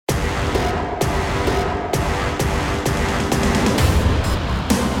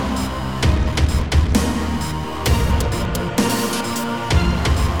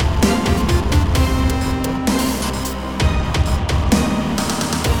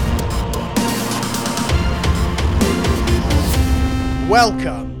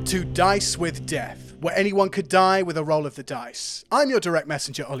Welcome to Dice with Death, where anyone could die with a roll of the dice. I'm your direct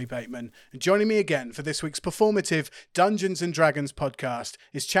messenger, Ollie Bateman, and joining me again for this week's performative Dungeons & Dragons podcast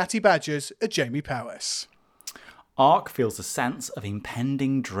is Chatty Badgers Jamie Powis. Aark feels a sense of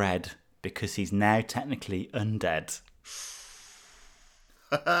impending dread because he's now technically undead.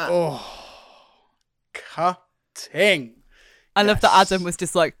 Cutting. I love that Adam was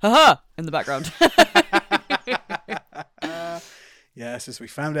just like, haha, in the background. Yes, as we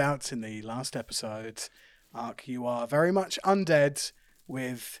found out in the last episode, Aark, you are very much undead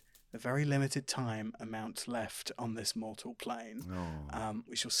with a very limited time amount left on this mortal plane.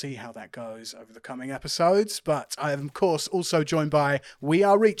 We shall see how that goes over the coming episodes, but I am, of course, also joined by We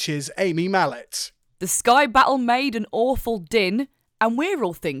Are Reach's Amy Mallet. The sky battle made an awful din, and we're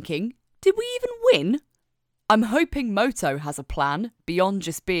all thinking, did we even win? I'm hoping Moto has a plan beyond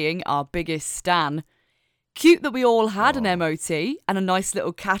just being our biggest stan. Cute that we all had an MOT and a nice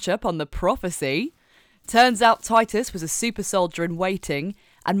little catch-up on the prophecy. Turns out Titus was a super soldier in waiting,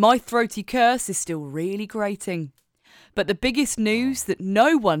 and my throaty curse is still really grating. But the biggest news that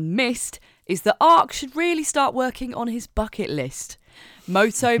no one missed is that Aark should really start working on his bucket list.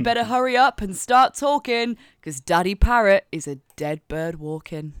 Moto better hurry up and start talking, because Daddy Parrot is a dead bird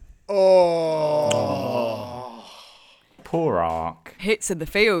walking. Poor Aark. Hits in the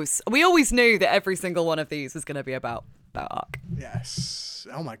feels. We always knew that every single one of these was going to be about Aark. Yes.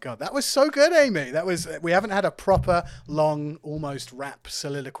 Oh my God, that was so good, Amy. We haven't had a proper, long, almost rap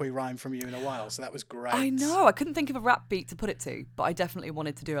soliloquy rhyme from you in a while, so that was great. I know. I couldn't think of a rap beat to put it to, but I definitely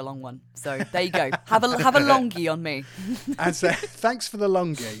wanted to do a long one. So there you go. Have a longie on me. Thanks for the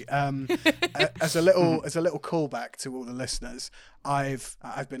longie. As a little callback to all the listeners, I've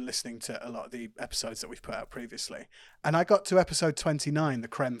been listening to a lot of the episodes that we've put out previously, and I got to episode 29, the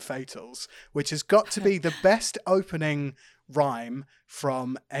Creme Fatals, which has got to be the best opening rhyme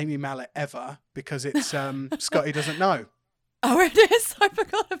from Amy Mallet ever, because it's Scotty Doesn't Know. Oh, it is. I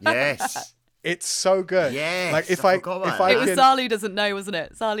forgot about that. It's so good. Yes, like if I I It was Zalu Doesn't Know, wasn't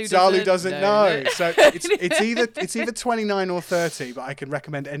it? Zalu doesn't know. So it's either 29 or 30, but I can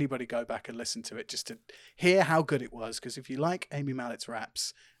recommend anybody go back and listen to it just to hear how good it was, because if you like Amy Mallet's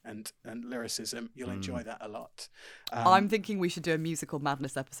raps and lyricism, you'll enjoy that a lot. I'm thinking we should do a musical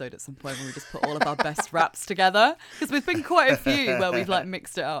madness episode at some point where we just put all of our best raps together, because there's been quite a few where we've like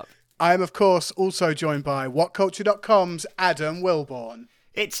mixed it up. I am, of course, also joined by WhatCulture.com's Adam Wilborn.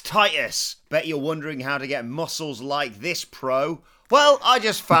 It's Titus. Bet you're wondering how to get muscles like this, pro. Well, I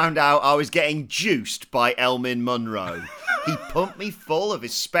just found out I was getting juiced by Elmin Munro. He pumped me full of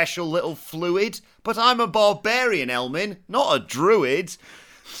his special little fluid, but I'm a barbarian, Elmin, not a druid.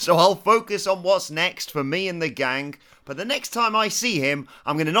 So I'll focus on what's next for me and the gang, but the next time I see him,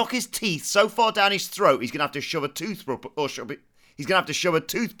 I'm going to knock his teeth so far down his throat he's going to have to shove a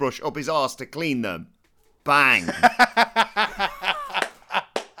toothbrush up his arse to clean them. Bang.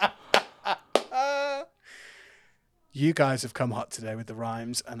 You guys have come hot today with the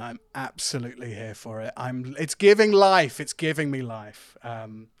rhymes, and I'm absolutely here for it. It's giving life. It's giving me life.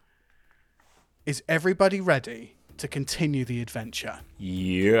 Is everybody ready to continue the adventure?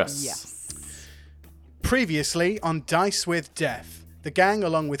 Yes. Previously on Dice with Death, the gang,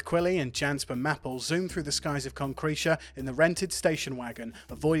 along with Quilly and Jansper Mapple, zoom through the skies of Concretia in the rented station wagon,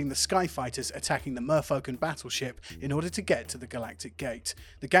 avoiding the Skyfighters attacking the Merfolk battleship in order to get to the Galactic Gate.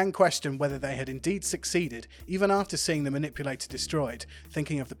 The gang questioned whether they had indeed succeeded, even after seeing the manipulator destroyed,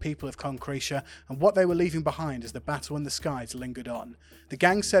 thinking of the people of Concretia and what they were leaving behind as the battle in the skies lingered on. The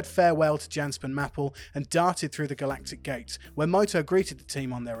gang said farewell to Jansper Mapple and darted through the Galactic Gate, where Moto greeted the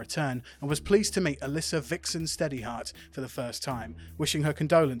team on their return and was pleased to meet Alyssa Vixen Steadyheart for the first time, wishing her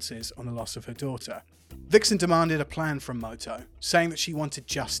condolences on the loss of her daughter. Vixen demanded a plan from Moto, saying that she wanted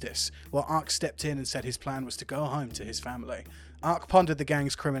justice, while Aark stepped in and said his plan was to go home to his family. Aark pondered the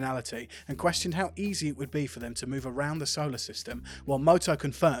gang's criminality and questioned how easy it would be for them to move around the solar system, while Moto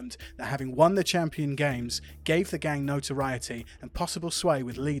confirmed that having won the Champion Games gave the gang notoriety and possible sway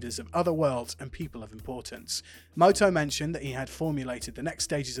with leaders of other worlds and people of importance. Moto mentioned that he had formulated the next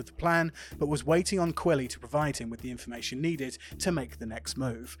stages of the plan, but was waiting on Quilly to provide him with the information needed to make the next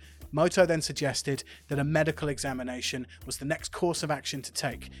move. Moto then suggested that a medical examination was the next course of action to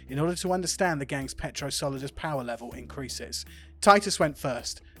take in order to understand the gang's Petrosolidus power level increases. Titus went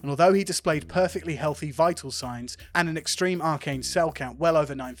first, And although he displayed perfectly healthy vital signs and an extreme arcane cell count well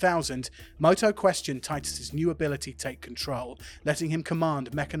over 9,000, Moto questioned Titus's new ability to take control, letting him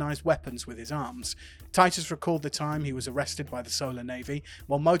command mechanized weapons with his arms. Titus recalled the time he was arrested by the Solar Navy,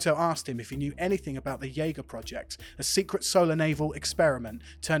 while Moto asked him if he knew anything about the Jaeger project, a secret solar naval experiment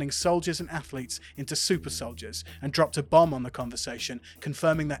turning soldiers and athletes into super soldiers, and dropped a bomb on the conversation,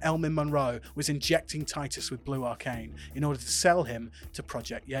 confirming that Elmin Monroe was injecting Titus with blue arcane in order to sell him to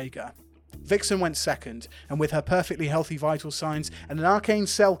Project Jaeger. Vixen went second, and with her perfectly healthy vital signs and an arcane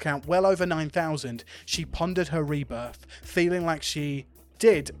cell count well over 9,000, she pondered her rebirth, feeling like she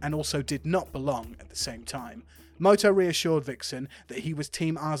did and also did not belong at the same time. Moto reassured Vixen that he was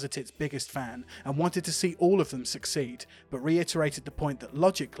Team Arzatit's biggest fan and wanted to see all of them succeed, but reiterated the point that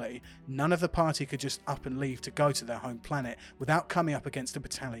logically, none of the party could just up and leave to go to their home planet without coming up against a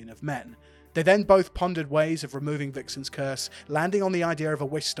battalion of men. They then both pondered ways of removing Vixen's curse, landing on the idea of a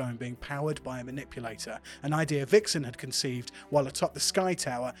wish stone being powered by a manipulator, an idea Vixen had conceived while atop the Sky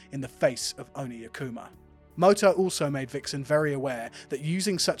Tower in the face of Oni Akuma. Moto also made Vixen very aware that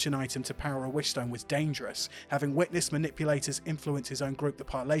using such an item to power a wish stone was dangerous, having witnessed manipulators influence his own group, the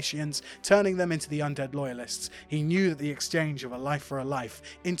Parlatians, turning them into the undead loyalists. He knew that the exchange of a life for a life,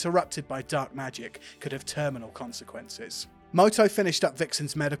 interrupted by dark magic, could have terminal consequences. Moto finished up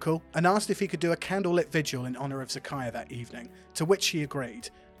Vixen's medical and asked if he could do a candlelit vigil in honour of Zakaya that evening, to which he agreed.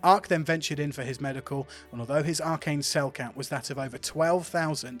 Aark then ventured in for his medical, and although his arcane cell count was that of over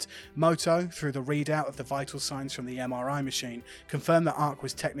 12,000, Moto, through the readout of the vital signs from the MRI machine, confirmed that Aark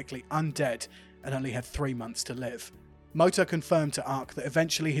was technically undead and only had 3 months to live. Moto confirmed to Aark that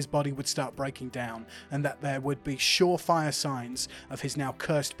eventually his body would start breaking down and that there would be surefire signs of his now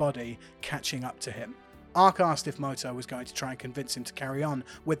cursed body catching up to him. Aark asked if Moto was going to try and convince him to carry on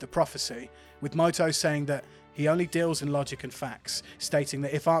with the prophecy, with Moto saying that he only deals in logic and facts, stating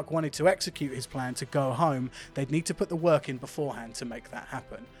that if Aark wanted to execute his plan to go home, they'd need to put the work in beforehand to make that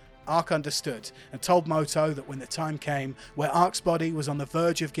happen. Aark understood and told Moto that when the time came where Aark's body was on the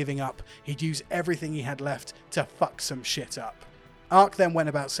verge of giving up, he'd use everything he had left to fuck some shit up. Aark then went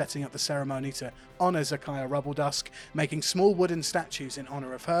about setting up the ceremony to honour Zakaya Rubbledusk, making small wooden statues in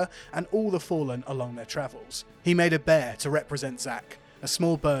honour of her and all the fallen along their travels. He made a bear to represent Zack, a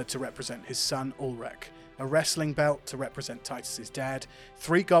small bird to represent his son Ulrich, a wrestling belt to represent Titus's dad,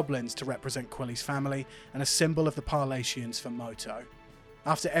 3 goblins to represent Quilly's family, and a symbol of the Parlatians for Moto.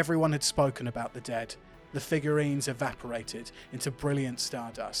 After everyone had spoken about the dead, the figurines evaporated into brilliant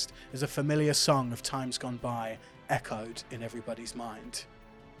stardust as a familiar song of times gone by echoed in everybody's mind.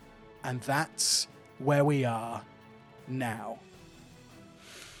 And that's where we are now.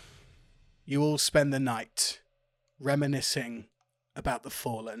 You all spend the night reminiscing about the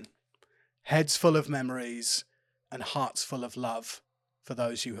fallen, heads full of memories and hearts full of love for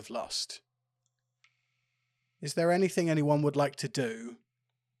those you have lost. Is there anything anyone would like to do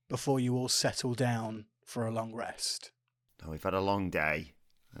before you all settle down for a long rest? Oh, we've had a long day,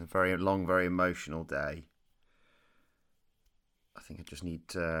 a very long, very emotional day. I think I just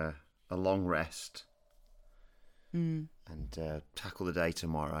need a long rest and tackle the day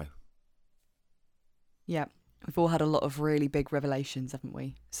tomorrow. Yeah, we've all had a lot of really big revelations, haven't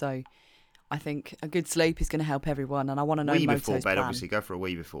we? So I think a good sleep is going to help everyone, and I want to know Wee Moto's before bed, plan. obviously. Go for a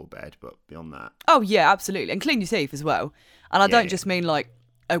wee before bed, but beyond that. Oh, yeah, absolutely. And clean your teeth as well. And I don't Yeah. just mean like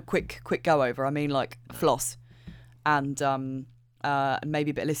a quick go over. I mean like floss and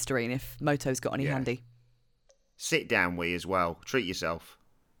maybe a bit of Listerine if Moto's got any handy. Sit down, wee, as well. Treat yourself.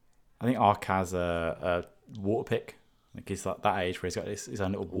 I think Aark has a water pick. I think he's like that age where he's got his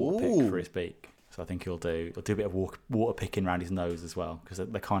own little water pick for his beak. So I think he'll do a bit of water picking around his nose as well, because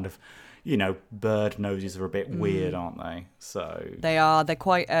they're kind of, bird noses are a bit weird, aren't they? So They're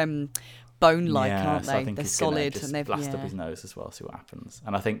quite bone-like, aren't so they? I think They're he's solid gonna and they've blast up his nose as well, see what happens.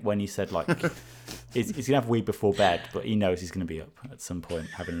 And I think when you said like he's gonna have wee before bed, but he knows he's gonna be up at some point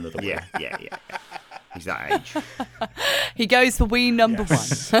having another wee. Yeah. He's that age. He goes for wee number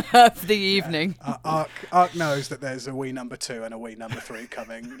one of the evening. Aark knows that there's a wee number 2 and a wee number 3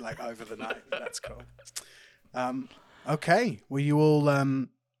 coming like over the night. That's cool. Okay, well you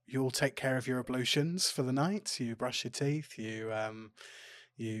all take care of your ablutions for the night. You brush your teeth. You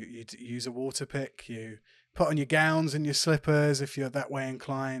use a water pick. You put on your gowns and your slippers if you're that way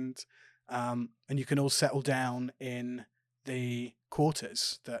inclined, and you can all settle down in the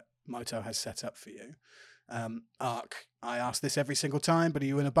quarters that Moto has set up for you. Aark, I ask this every single time, but are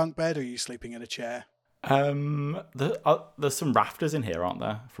you in a bunk bed or are you sleeping in a chair? There's some rafters in here, aren't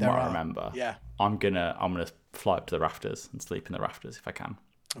there? From what I remember. Yeah. I'm gonna fly up to the rafters and sleep in the rafters if I can.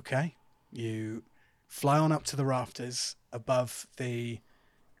 Okay. You fly on up to the rafters above the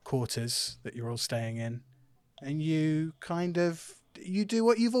quarters that you're all staying in, and you do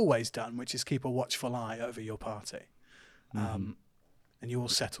what you've always done, which is keep a watchful eye over your party. And you all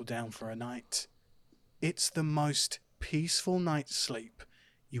settle down for a night. It's the most peaceful night's sleep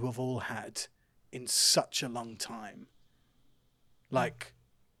you have all had in such a long time. Like,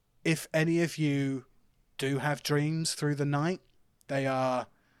 if any of you do have dreams through the night, they are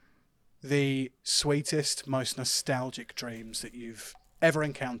the sweetest, most nostalgic dreams that you've ever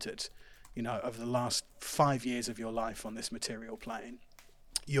encountered, over the last 5 years of your life on this material plane.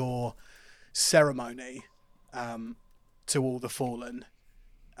 Your ceremony to all the fallen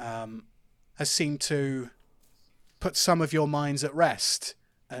has seemed to put some of your minds at rest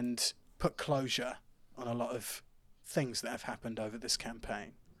and put closure on a lot of things that have happened over this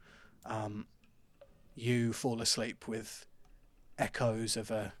campaign. You fall asleep with echoes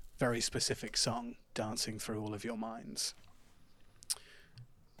of a very specific song dancing through all of your minds.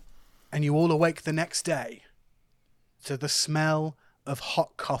 And you all awake the next day to the smell of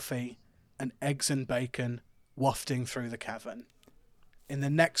hot coffee and eggs and bacon wafting through the cavern. In the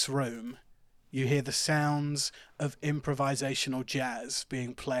next room, you hear the sounds of improvisational jazz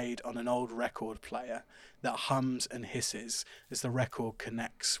being played on an old record player that hums and hisses as the record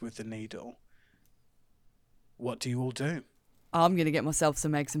connects with the needle. What do you all do? I'm going to get myself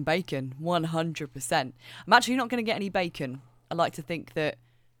some eggs and bacon, 100%. I'm actually not going to get any bacon. I like to think that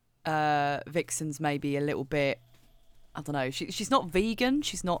Vixen's maybe a little bit, I don't know, she's not vegan,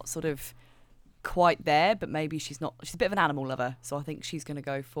 she's not sort of quite there, but maybe she's a bit of an animal lover, so I think she's going to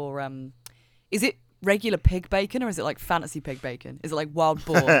go for, is it regular pig bacon or is it like fantasy pig bacon? Is it like wild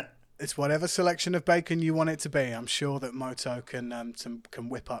boar? It's whatever selection of bacon you want it to be. I'm sure that Moto can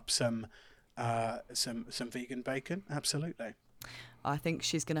whip up some vegan bacon. Absolutely. I think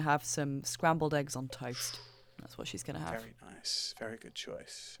she's going to have some scrambled eggs on toast. That's what she's going to have. Very nice. Very good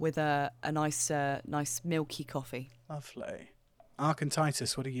choice. With a nice milky coffee. Lovely. Aark and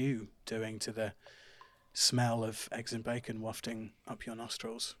Titus, what are you doing to the smell of eggs and bacon wafting up your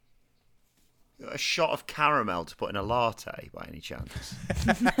nostrils? A shot of caramel to put in a latte, by any chance?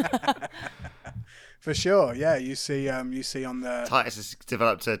 For sure, yeah. You see on the Titus has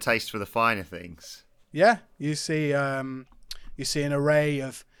developed a taste for the finer things. Yeah, you see an array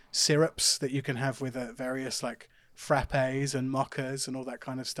of syrups that you can have with various like frappes and mochas and all that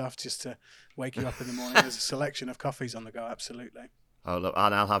kind of stuff, just to wake you up in the morning. There's a selection of coffees on the go. Absolutely. Oh look,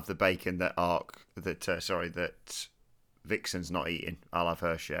 and I'll have the bacon that that Vixen's not eating. I'll have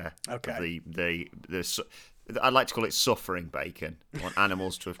her share. Okay. The I'd like to call it suffering bacon. I want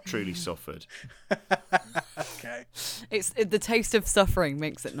animals to have truly suffered. Okay. It's the taste of suffering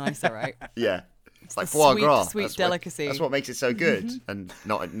makes it nicer, right? Yeah. It's like the foie gras. Sweet delicacy. That's what makes it so good, and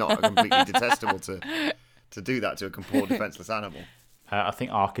not completely detestable to do that to a poor defenseless animal. I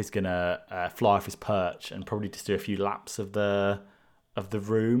think Aark is gonna fly off his perch and probably just do a few laps of the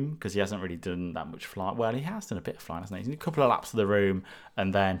room, because he hasn't really done that much flying. Well, he has done a bit of flying, hasn't he? He's done a couple of laps of the room,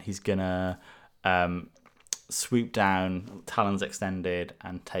 and then he's gonna swoop down, talons extended,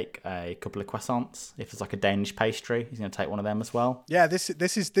 and take a couple of croissants. If there's like a Danish pastry, he's gonna take one of them as well. Yeah, this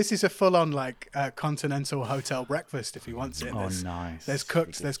is a full on like continental hotel breakfast if he wants it. Nice. There's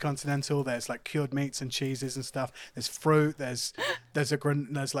cooked, there's continental, there's like cured meats and cheeses and stuff. There's fruit. There's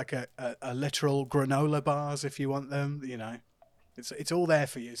like a literal granola bars if you want them. It's all there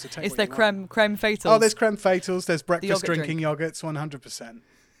for you. So take Is what there you want. creme fatals? Oh, there's creme fatals. There's breakfast yogurt drinking yogurts, 100%.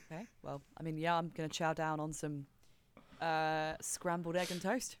 Okay, well, I mean, yeah, I'm going to chow down on some scrambled egg and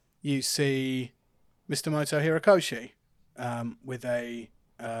toast. You see Mr. Moto Hirokoshi with a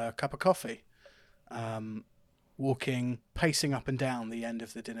cup of coffee, pacing up and down the end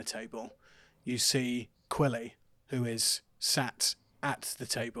of the dinner table. You see Quilly, who is sat at the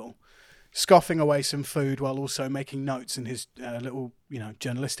table, scoffing away some food while also making notes in his little,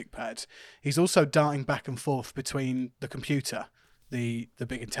 journalistic pad. He's also darting back and forth between the computer, the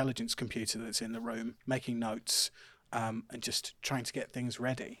big intelligence computer that's in the room, making notes and just trying to get things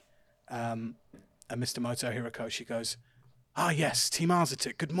ready. And Mr. Moto Hirokoshi goes, "Ah, yes, Team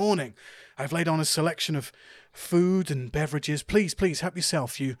Arzatic, good morning. I've laid on a selection of food and beverages. Please help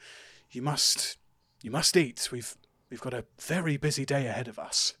yourself. You must eat. We've got a very busy day ahead of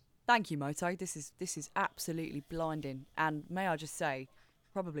us." Thank you, Moto. This is absolutely blinding, and may I just say,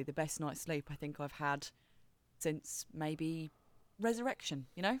 probably the best night's sleep I think I've had since maybe resurrection.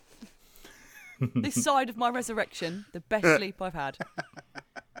 This side of my resurrection, the best sleep I've had.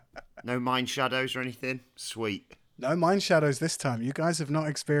 No mind shadows or anything? Sweet. No mind shadows this time. You guys have not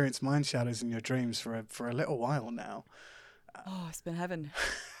experienced mind shadows in your dreams for a little while now. Oh, it's been heaven.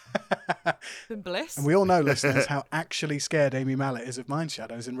 It's been bliss. And we all know, listeners, how actually scared Amy Mallet is of Mind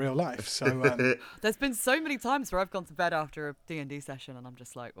Shadows in real life. So There's been so many times where I've gone to bed after a D&D session and I'm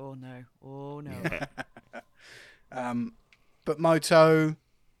just like, oh no. But Moto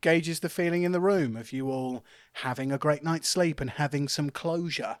gauges the feeling in the room of you all having a great night's sleep and having some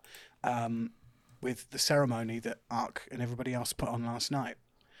closure with the ceremony that Aark and everybody else put on last night.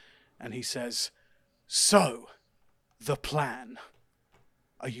 And he says, "So, the plan.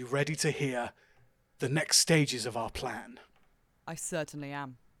 Are you ready to hear the next stages of our plan?" I certainly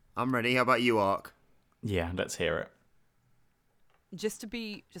am. I'm ready. How about you, Aark? Yeah, let's hear it. Just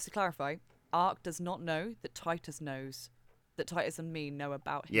to clarify, Aark does not know that Titus knows that Titus and me know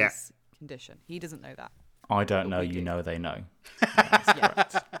about his condition. He doesn't know that. I don't know, we you do. know they know. Yeah.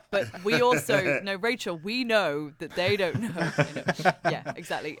 But we also know, Rachel, we know that they don't know. Yeah,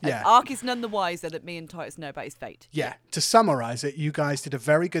 exactly. Yeah. Aark is none the wiser that me and Titus know about his fate. Yeah, to summarize it, you guys did a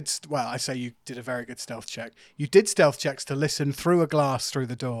very good, I say you did a very good stealth check. You did stealth checks to listen through a glass through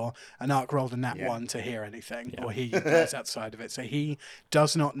the door, and Aark rolled a nat 1 to hear anything, or hear you guys outside of it. So he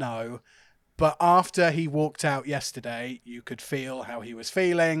does not know. But after he walked out yesterday, you could feel how he was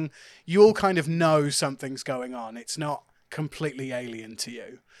feeling. You all kind of know something's going on. It's not completely alien to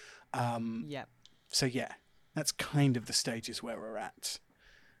you. Yeah. So yeah, that's kind of the stages where we're at.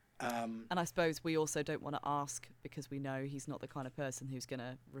 And I suppose we also don't want to ask because we know he's not the kind of person who's going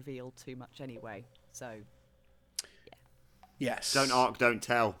to reveal too much anyway. So, yeah. Yes. Don't Aark, don't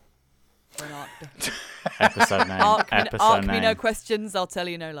tell. Don't Aark. Episode name. Ask me no questions, I'll tell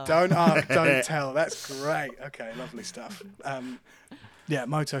you no lies. Don't Aark, don't tell. That's great. Okay, lovely stuff. Yeah,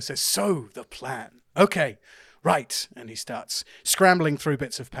 Moto says, "So, the plan. Okay, right." And he starts scrambling through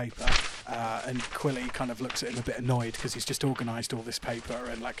bits of paper. And Quilly kind of looks at him a bit annoyed because he's just organised all this paper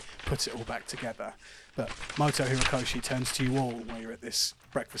and like puts it all back together. But Moto Hirokoshi turns to you all while you're at this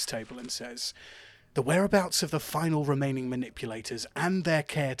breakfast table and says, "The whereabouts of the final remaining manipulators and their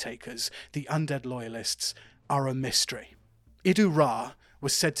caretakers, the undead loyalists, are a mystery. Idu Ra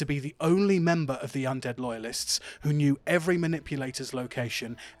was said to be the only member of the undead loyalists who knew every manipulator's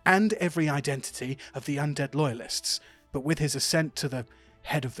location and every identity of the undead loyalists, but with his ascent to the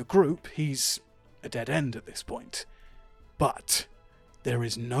head of the group, he's a dead end at this point. But there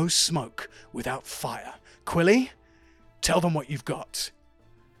is no smoke without fire. Quilly, tell them what you've got."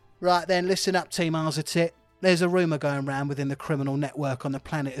 "Right then, listen up, Team Arzatit. There's a rumour going round within the criminal network on the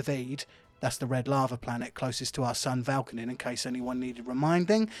planet of Eed, that's the red lava planet closest to our sun Valkanin, in case anyone needed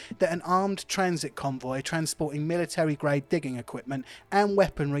reminding, that an armed transit convoy transporting military-grade digging equipment and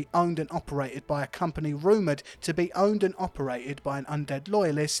weaponry owned and operated by a company rumoured to be owned and operated by an undead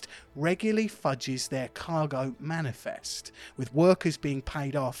loyalist regularly fudges their cargo manifest, with workers being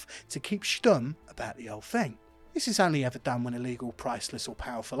paid off to keep stum about the whole thing. This is only ever done when illegal, priceless or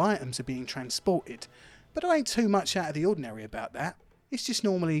powerful items are being transported, but there ain't too much out of the ordinary about that. It's just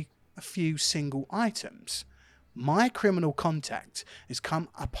normally a few single items. My criminal contact has come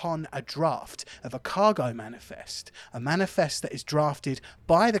upon a draft of a cargo manifest, a manifest that is drafted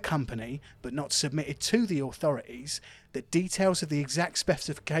by the company but not submitted to the authorities, that details of the exact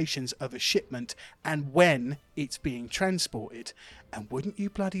specifications of a shipment and when it's being transported. And wouldn't you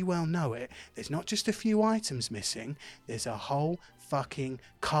bloody well know it, there's not just a few items missing, there's a whole fucking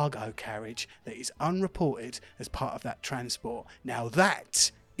cargo carriage that is unreported as part of that transport. Now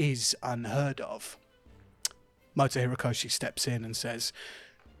that is unheard of." Moto Hirokoshi steps in and says,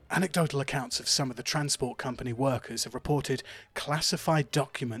 "Anecdotal accounts of some of the transport company workers have reported classified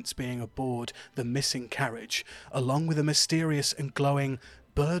documents being aboard the missing carriage, along with a mysterious and glowing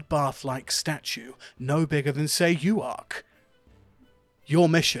bird bath-like statue no bigger than, say, you, Aark. Your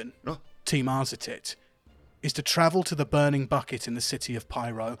mission, Team Arzatit, is to travel to the burning bucket in the city of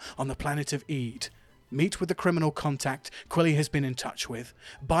Pyro on the planet of Eed, meet with the criminal contact Quilly has been in touch with,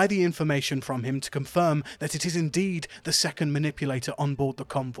 buy the information from him to confirm that it is indeed the second manipulator on board the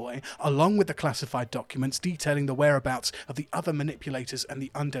convoy, along with the classified documents detailing the whereabouts of the other manipulators and the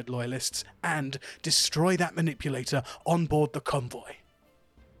undead loyalists, and destroy that manipulator on board the convoy.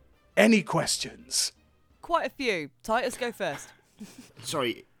 Any questions?" Quite a few. Titus, go first.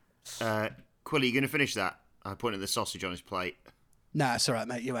 Sorry, Quilly, you going to finish that? I pointed at the sausage on his plate. Nah, it's alright,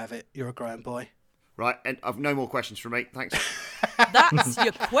 mate. You have it. You're a grown boy. Right, and I've no more questions from me. Thanks. That's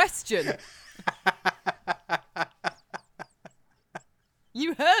your question.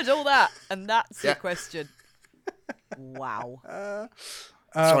 You heard all that, and that's your question. Wow.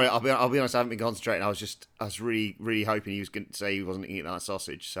 Sorry, I'll be honest. I haven't been concentrating. I was really, really hoping he was going to say he wasn't eating that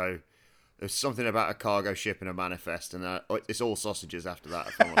sausage. So There's something about a cargo ship and a manifest, and it's all sausages after that,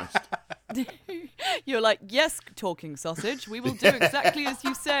 if I'm honest. You're like, yes, talking sausage, we will do exactly as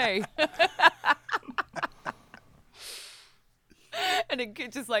you say. And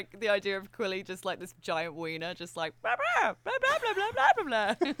it just like the idea of Quilly, just like this giant wiener, just like blah blah blah blah blah blah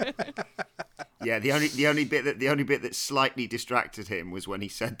blah blah. Yeah, the only bit that slightly distracted him was when he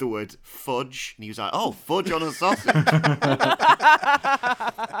said the word fudge, and he was like, "Oh, fudge on a sausage."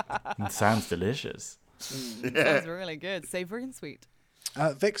 It sounds delicious. Sounds really good, savoury and sweet.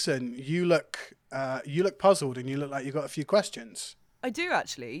 Vixen, you look puzzled, and you look like you've got a few questions. I do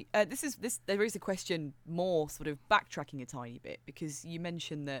actually. There is a question more sort of backtracking a tiny bit, because you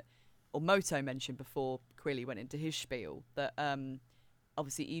mentioned that, or Moto mentioned before Quilly went into his spiel, that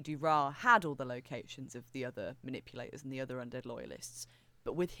obviously Eedayan had all the locations of the other manipulators and the other undead loyalists,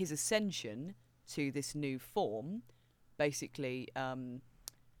 but with his ascension to this new form, basically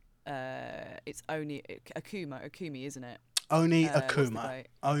it's only Akumi, isn't it? Only Akuma.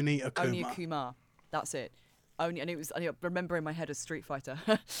 Only Akuma. Only Akuma. That's it. And I remember in my head as Street Fighter.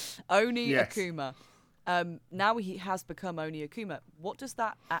 Only Yes. Akuma. Now he has become Only Akuma. What does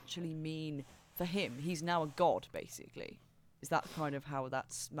that actually mean for him? He's now a god, basically. Is that kind of how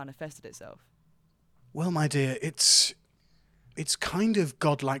that's manifested itself? Well, my dear, it's kind of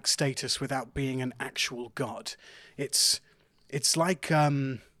godlike status without being an actual god. It's like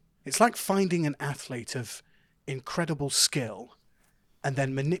finding an athlete of incredible skill and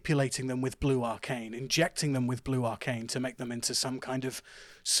then manipulating them with blue arcane, injecting them with blue arcane to make them into some kind of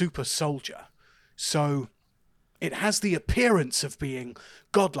super soldier. So it has the appearance of being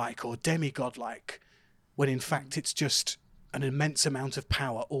godlike or demi-godlike, when in fact it's just an immense amount of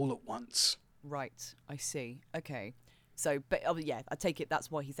power all at once. Right, I see. Okay. So, but yeah, I take it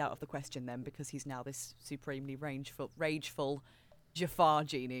that's why he's out of the question then, because he's now this supremely rageful Jafar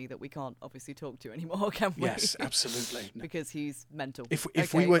genie that we can't obviously talk to anymore, can we? Yes, absolutely. No. Because he's mental. If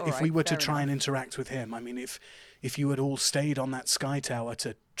Okay, we were to fair try and enough. interact with him, I mean, if you had all stayed on that sky tower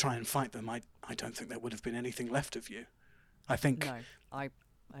to try and fight them, I don't think there would have been anything left of you. I think No, I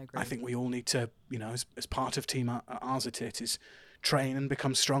agree. I think we all need to, as part of Team Arzatit, is train and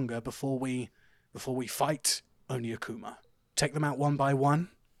become stronger before we fight Oni Akuma. Take them out one by one.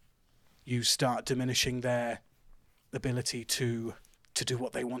 You start diminishing their ability to do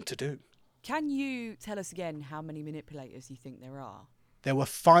what they want to do. Can you tell us again how many manipulators you think there are? There were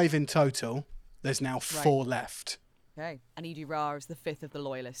 5 in total. There's now 4 left. Okay. And Eedayan is the 5th of the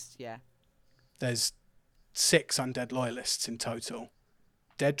loyalists, yeah. There's 6 undead loyalists in total.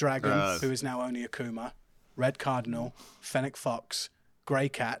 Dead Dragon, who is now only Akuma, Red Cardinal, Fennec Fox, Grey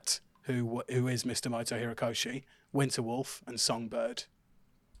Cat, who is Mr. Moto Hirokoshi, Winter Wolf, and Songbird.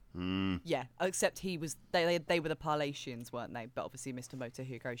 Yeah, except he was they were the Parlatians, weren't they? But obviously Mr. Moto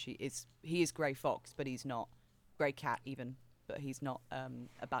Hirokoshi is Grey Fox, but he's not Grey Cat even, but he's not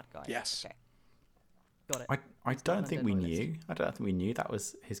a bad guy. Yes. Okay. Got it. I don't think we undead loyalist. knew. I don't think we knew that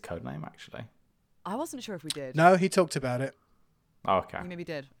was his code name, actually. I wasn't sure if we did. No, he talked about it. Oh, okay. We maybe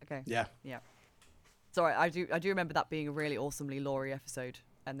did. Okay. Yeah. Yeah. Sorry, I do remember that being a really awesomely Laurie episode,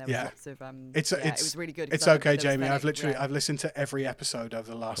 and there was Yeah. lots of It was really good. It's 'cause I okay, remember there was Jamie. Fennec, I've listened to every episode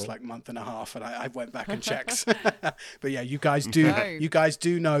over the last month and a half, and I went back and checked. But yeah, you guys do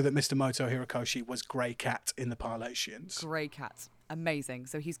know that Mr. Moto Hirokoshi was Grey Cat in the Parlatians. Grey Cat. Amazing.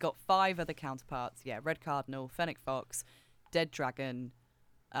 So he's got 5 other counterparts. Yeah, Red Cardinal, Fennec Fox, Dead Dragon,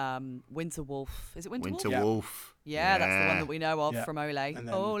 Winter Wolf. Is it Winter Wolf? Yeah. Wolf. Yeah, that's the one that we know of Yeah. from Ole. And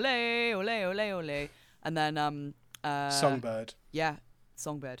then- Ole, ole, ole, ole. And then Songbird. yeah,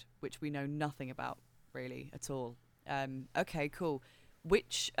 Songbird, which we know nothing about really at all. Okay, cool.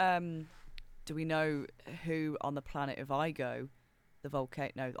 Which do we know who on the planet of Igo, the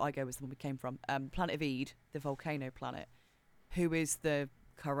volcano? No, Igo was the one we came from. Planet of Eid, the volcano planet. Who is the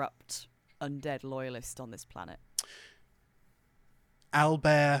corrupt undead loyalist on this planet?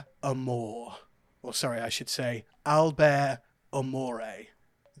 Albert Amor. Or sorry, I should say Albert Amore.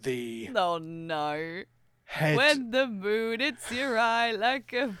 The Oh no. head... When the moon hits your eye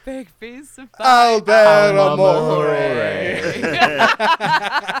like a big piece of pie. Albert Amore.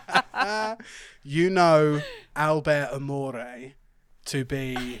 Amore. You know Albert Amore to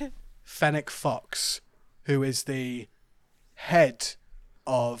be Fennec Fox, who is the head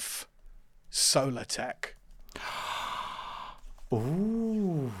of Solar Tech.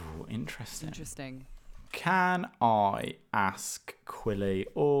 Ooh, interesting. Interesting. Can I ask Quilly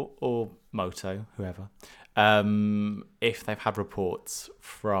or Moto, whoever, if they've had reports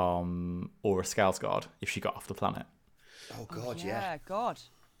from Aura Scalesguard if she got off the planet? Oh God, yeah. God.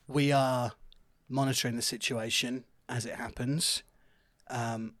 We are monitoring the situation as it happens.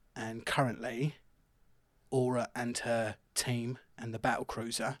 and currently Aura and her team and the battle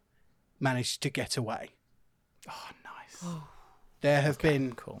cruiser managed to get away. Oh, nice. There have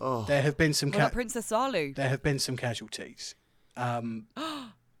been Cool. there have been some What about Princess Alu? there have been some casualties.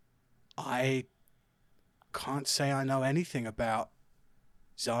 I can't say I know anything about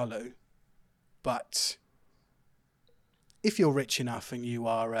Zalu, but if you're rich enough and you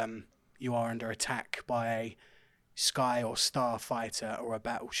are under attack by a sky or star fighter or a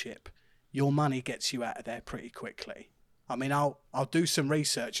battleship, your money gets you out of there pretty quickly. I mean, I'll do some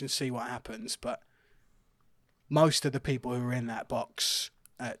research and see what happens, but most of the people who were in that box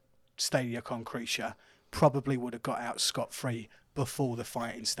at Stadia Concretia probably would have got out scot-free before the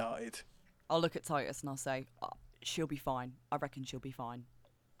fighting started. I'll look at Titus and I'll say, she'll be fine. I reckon she'll be fine.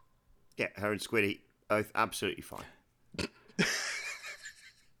 Yeah, her and Squiddy, both absolutely fine.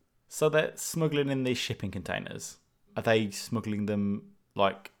 So they're smuggling in these shipping containers. Are they smuggling them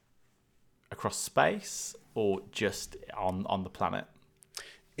like across space or just on the planet?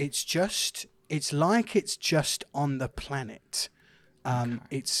 It's like it's just on the planet.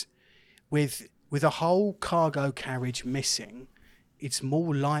 It's with a whole cargo carriage missing, it's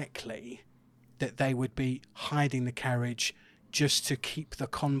more likely that they would be hiding the carriage just to keep the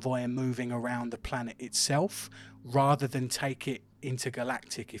convoy moving around the planet itself, rather than take it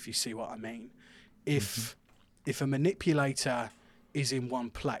intergalactic, if you see what I mean. If a manipulator is in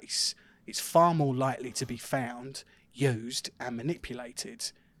one place, it's far more likely to be found, used, and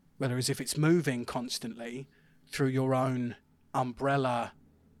manipulated. Whereas if it's moving constantly through your own umbrella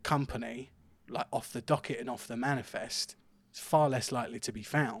company, like off the docket and off the manifest, it's far less likely to be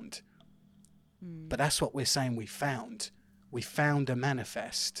found. But that's what we're saying we found. We found a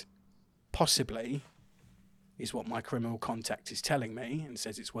manifest. Possibly, is what my criminal contact is telling me, and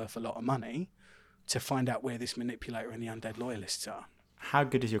says it's worth a lot of money, to find out where this manipulator and the undead loyalists are. How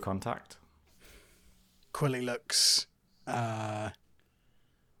good is your contact? Quilly looks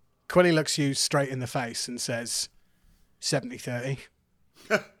you straight in the face and says, 70-30.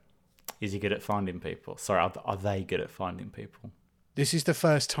 Is he good at finding people? Sorry, are they good at finding people? This is the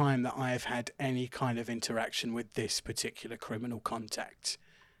first time that I have had any kind of interaction with this particular criminal contact.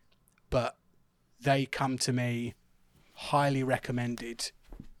 But they come to me highly recommended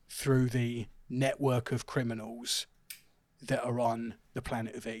through the network of criminals that are on the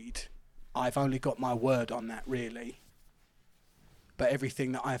planet of Eed. I've only got my word on that, really. But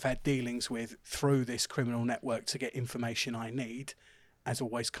everything that I've had dealings with through this criminal network to get information I need has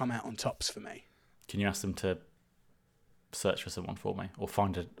always come out on tops for me. Can you ask them to search for someone for me, or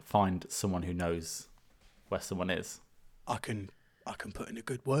find someone who knows where someone is? I can put in a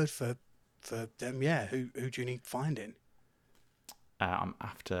good word for them. Yeah, who do you need finding? I'm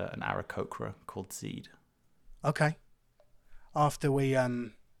after an Aarakocra called Zeed. Okay. After we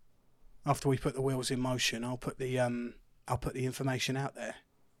put the wheels in motion, I'll put the information out there.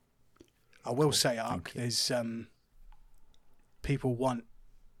 I will say, Aark, there's people want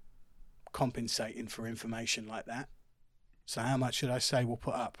compensating for information like that. So how much should I say we'll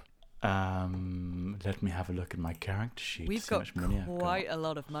put up? Let me have a look at my character sheet. We've got quite a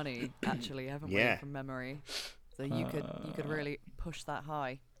lot of money, actually, haven't we, from memory? So you could really push that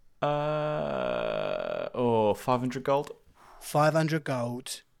high. 500 gold. 500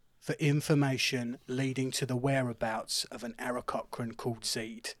 gold for information leading to the whereabouts of an Aarakocran called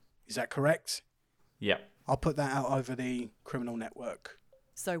Zeed. Is that correct? Yep. I'll put that out over the criminal network.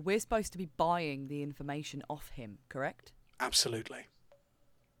 So we're supposed to be buying the information off him, correct? Absolutely.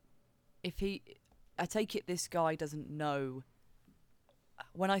 I take it this guy doesn't know.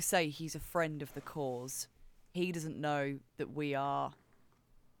 When I say he's a friend of the cause, he doesn't know that we are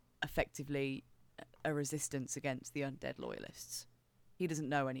effectively a resistance against the undead loyalists. He doesn't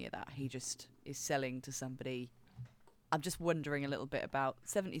know any of that. He just is selling to somebody. I'm just wondering a little bit about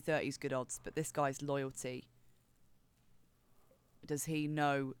 70-30 is good odds, but this guy's loyalty. Does he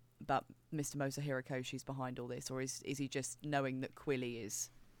know about Mr. Mosa Hirokoshi's behind all this, or is he just knowing that Quilly is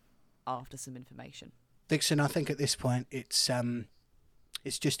after some information? Dixon, I think at this point it's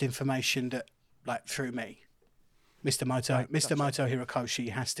just information that, like, through me. Mr. Moto Hirokoshi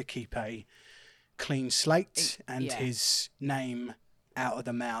has to keep a clean slate and his name out of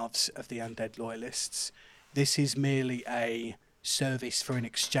the mouths of the undead loyalists. This is merely a service for an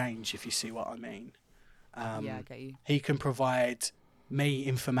exchange, if you see what I mean. I get you. He can provide me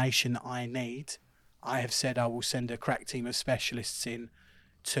information that I need. I have said I will send a crack team of specialists in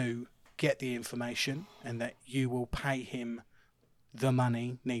to get the information, and that you will pay him the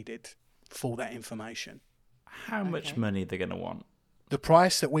money needed for that information. How much money are they going to want? The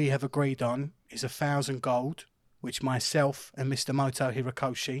price that we have agreed on is 1,000 gold which myself and Mr. Moto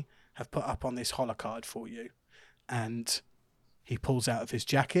Hirokoshi have put up on this holocard for you. And he pulls out of his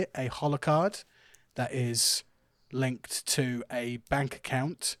jacket a holocard that is linked to a bank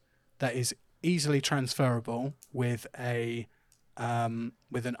account that is easily transferable with an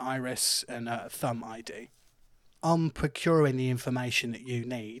iris and a thumb ID. On procuring the information that you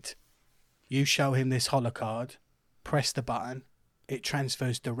need, you show him this holocard, press the button, it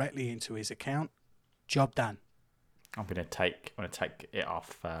transfers directly into his account. Job done. I'm gonna take it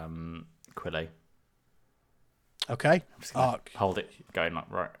off Quilly. Okay. Aark. Hold it, going like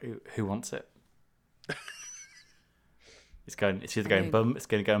right. Who wants it? It's either going bum. It's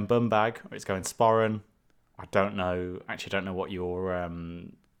going to go in bum bag or it's going sporran. I don't know. Actually, I don't know what your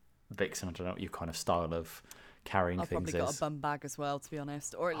Vixen. I don't know what your kind of style of carrying I've things is. probably got a bum bag as well, to be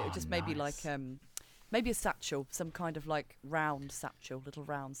honest, or just maybe like maybe a satchel, some kind of like little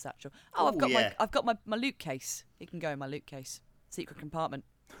round satchel. Oh, I've got my loot case. It can go in my loot case, secret compartment.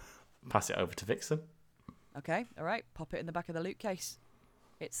 Pass it over to Vixen. Okay, all right. Pop it in the back of the loot case.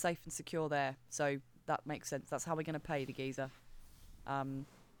 It's safe and secure there, so that makes sense. That's how we're going to pay the geezer.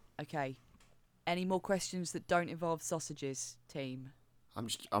 Okay. Any more questions that don't involve sausages, team?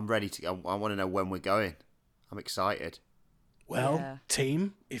 I'm ready to go. I want to know when we're going. I'm excited. Well,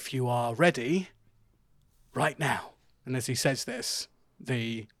 team, if you are ready, right now. And as he says this,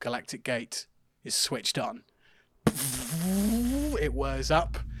 the galactic gate is switched on. It whirs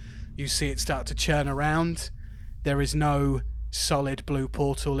up. You see it start to churn around. There is no solid blue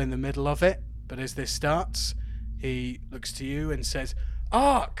portal in the middle of it, but as this starts, he looks to you and says,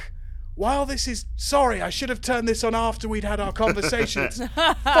 Aark, while this is... Sorry, I should have turned this on after we'd had our conversation. It's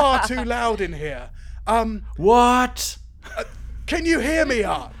far too loud in here. What? Can you hear me,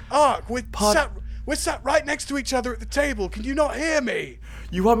 Aark? Aark, we're sat right next to each other at the table. Can you not hear me?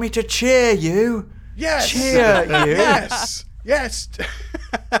 You want me to cheer you? Yes. Cheer you? Yes. Yes.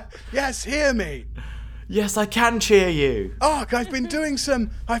 Yes, hear me. Yes, I can cheer you. Aark, I've been doing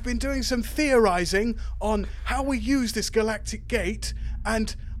some theorizing on how we use this galactic gate,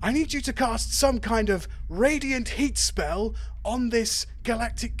 and I need you to cast some kind of radiant heat spell on this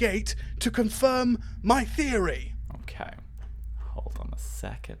galactic gate to confirm my theory. Okay. Hold on a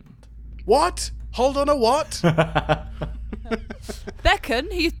second. What? Hold on a what?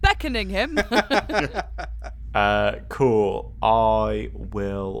 Beckon? He's beckoning him. Cool. I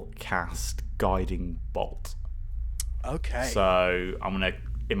will cast Guiding Bolt. Okay. So I'm gonna,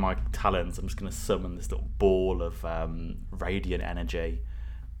 in my talons, I'm just gonna summon this little ball of radiant energy,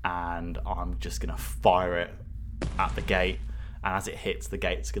 and I'm just gonna fire it at the gate. And as it hits, the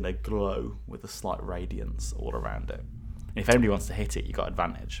gate's gonna glow with a slight radiance all around it. And if anybody wants to hit it, you got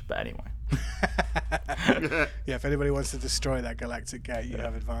advantage. But anyway. Yeah, if anybody wants to destroy that galactic gate, you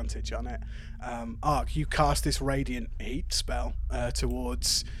have advantage on it. Aark, you cast this radiant heat spell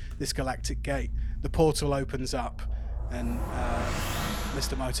towards this galactic gate. The portal opens up, and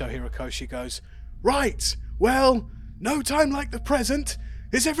Mr. Moto Hirokoshi goes, Right, well, no time like the present.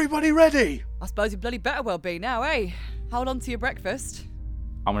 Is everybody ready? I suppose you bloody better well be now, eh? Hold on to your breakfast.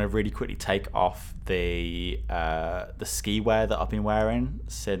 I'm going to really quickly take off the ski wear that I've been wearing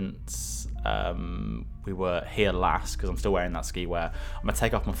since we were here last, because I'm still wearing that ski wear. I'm going to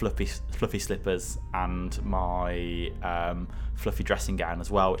take off my fluffy slippers and my fluffy dressing gown as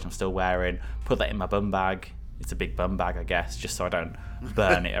well, which I'm still wearing. Put that in my bum bag. It's a big bum bag, I guess, just so I don't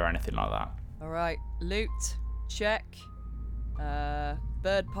burn it or anything like that. All right, loot, check.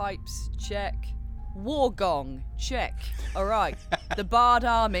 Bird pipes, check. War gong, check. All right, the Bard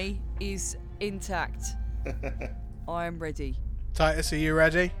army is intact. I am ready. Titus, are you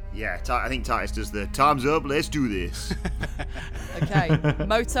ready? Yeah, I think Titus does the time's up, let's do this. Okay,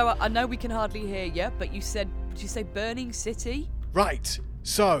 Moto, I know we can hardly hear you, but did you say Burning City? Right,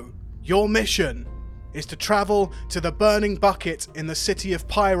 so your mission is to travel to the burning bucket in the city of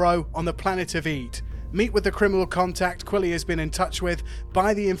Pyro on the planet of Eed. Meet with the criminal contact Quilly has been in touch with,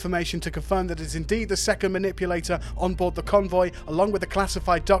 buy the information to confirm that it is indeed the second manipulator on board the convoy, along with the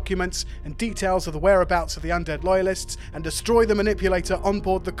classified documents and details of the whereabouts of the undead loyalists, and destroy the manipulator on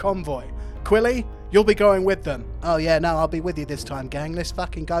board the convoy. Quilly, you'll be going with them. Oh yeah, no, I'll be with you this time, gang. Let's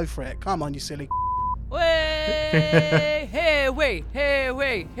fucking go for it. Come on, you silly Way, here we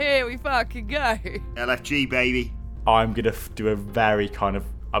fucking go. LFG, baby. I'm going to do a very kind of...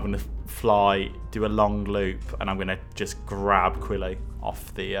 I'm going to fly, do a long loop, and I'm going to just grab Quilly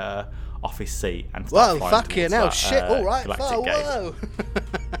off his seat and start flying fucking towards hell, that, shit, alright, galactic gate.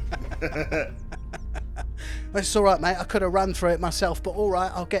 whoa. It's alright, mate, I could have run through it myself, but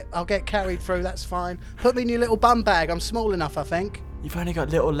alright, I'll get carried through, that's fine. Put me in your little bum bag, I'm small enough, I think. You've only got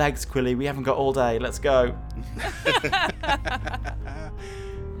little legs, Quilly. We haven't got all day. Let's go.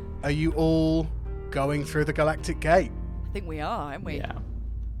 Are you all going through the galactic gate? I think we are, aren't we? Yeah.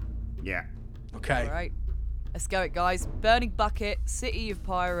 Yeah. Okay. All right. Let's go it, guys. Burning Bucket, City of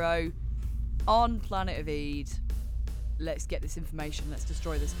Pyro, on Planet of Eid. Let's get this information. Let's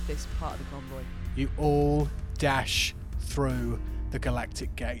destroy this part of the convoy. You all dash through the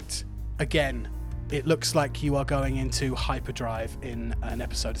galactic gate. Again, it looks like you are going into hyperdrive in an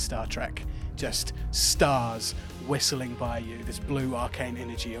episode of Star Trek. Just stars whistling by you, this blue arcane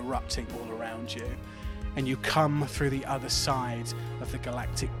energy erupting all around you. And you come through the other side of the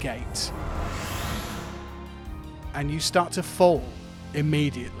galactic gate. And you start to fall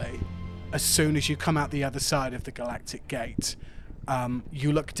immediately. As soon as you come out the other side of the galactic gate,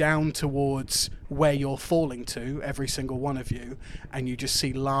 you look down towards where you're falling to, every single one of you, and you just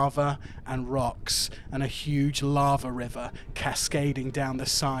see lava and rocks and a huge lava river cascading down the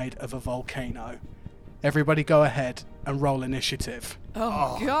side of a volcano. Everybody go ahead and roll initiative.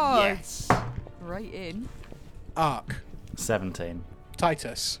 Oh, God. Yes. Right in. Aark, 17.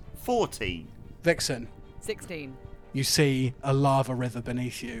 Titus, 14. Vixen. 16. You see a lava river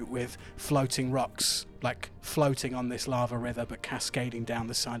beneath you with floating rocks, like floating on this lava river but cascading down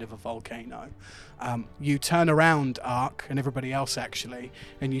the side of a volcano. You turn around, Aark, and everybody else actually,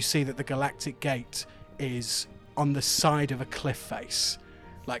 and you see that the galactic gate is on the side of a cliff face,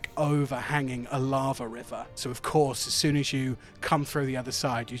 like overhanging a lava river. So of course, as soon as you come through the other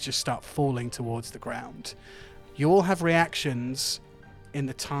side, you just start falling towards the ground. You all have reactions in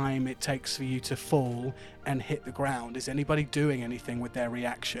the time it takes for you to fall and hit the ground. Is anybody doing anything with their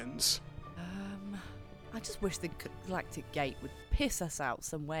reactions? I just wish the Galactic Gate would piss us out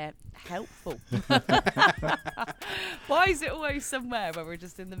somewhere helpful. Why is it always somewhere where we're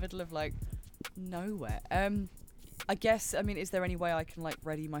just in the middle of, like, nowhere? I guess, I mean, is there any way I can, like,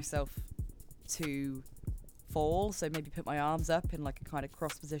 ready myself to fall? So maybe put my arms up in, like, a kind of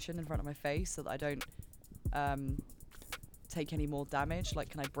cross position in front of my face so that I don't take any more damage. Like,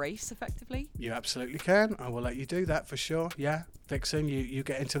 can I brace effectively? You absolutely can. I will let you do that for sure. Yeah. Vixen, you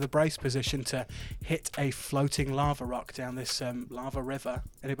get into the brace position to hit a floating lava rock down this lava river.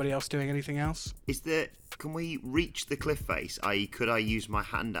 Anybody else doing anything else? Can we reach the cliff face? I.e., could I use my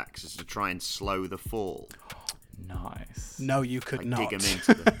hand axes to try and slow the fall? Nice. No, you could not. Dig them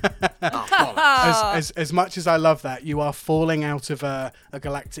into them. Oh, bollocks. As much as I love that, you are falling out of a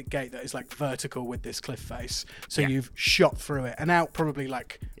galactic gate that is like vertical with this cliff face. So you've shot through it and out probably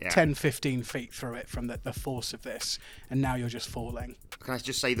like 10, 15 feet through it from the force of this. And now you're just falling. Can I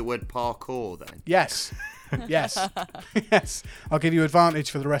just say the word parkour then? Yes. Yes. Yes. I'll give you advantage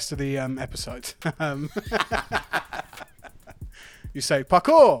for the rest of the episode. You say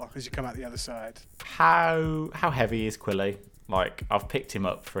parkour as you come out the other side. How heavy is Quilly? Like, I've picked him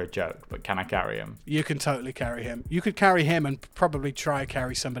up for a joke, but can I carry him? You can totally carry him. You could carry him and probably try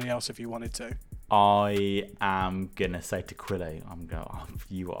carry somebody else if you wanted to. I am gonna say to Quilly,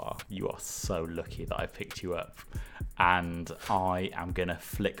 you are so lucky that I picked you up, and I am gonna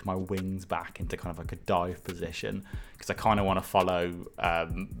flick my wings back into kind of like a dive position because I kind of want to follow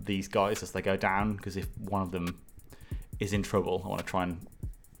these guys as they go down. Because if one of them is in trouble, I want to try and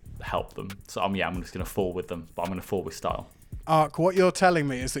help them. So I'm just gonna fall with them, but I'm gonna fall with style. Aark, what you're telling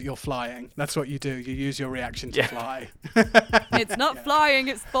me is that you're flying. That's what you do. You use your reaction to fly. It's not flying,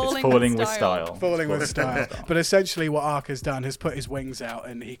 it's falling, It's falling with style. Falling with style. But essentially what Aark has done is put his wings out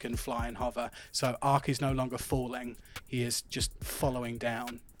and he can fly and hover. So Aark is no longer falling. He is just following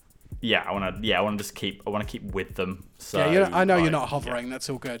down. Yeah, I want to keep with them. So I know you're not hovering.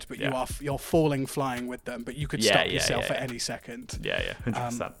 That's all good. But you're falling, flying with them. But you could stop yourself at any second. Yeah,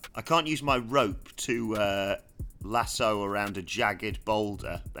 100%. I can't use my rope to lasso around a jagged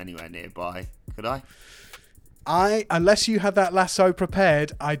boulder anywhere nearby, could I? Unless you have that lasso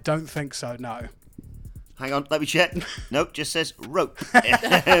prepared, I don't think so, no. Hang on, let me check. Nope, just says rope.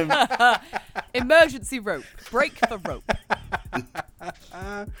 Emergency rope. Break for rope.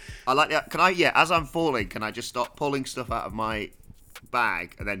 I like that. Can I, as I'm falling, can I just start pulling stuff out of my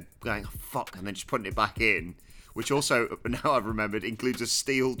bag and then going, oh, fuck, and then just putting it back in? Which also, now I've remembered, includes a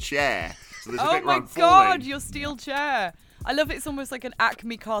steel chair. So there's a bit where I'm falling. Your steel chair. I love it. It's almost like an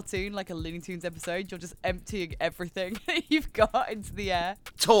Acme cartoon, like a Looney Tunes episode. You're just emptying everything you've got into the air.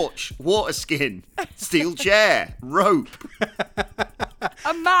 Torch, water skin, steel chair, rope.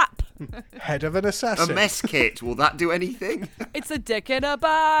 A map. Head of an assassin. A mess kit. Will that do anything? It's a dick in a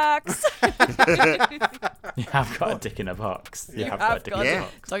box. You have got a dick in a box. You have got a dick in a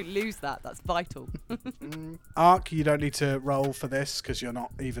box. Don't lose that. That's vital. Aark, you don't need to roll for this because you're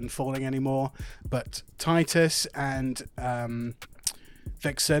not even falling anymore. But Titus and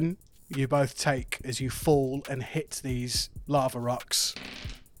Vixen, you both take, as you fall and hit these lava rocks,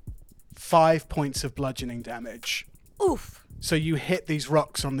 5 points of bludgeoning damage. Oof. So you hit these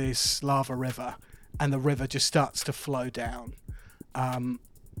rocks on this lava river, and the river just starts to flow down.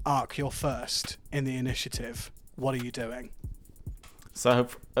 Aark, you're first in the initiative. What are you doing? So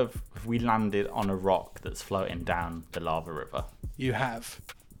have we landed on a rock that's floating down the lava river? You have.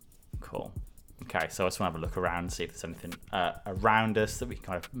 Cool. Okay, so I just want to have a look around and see if there's anything around us that we can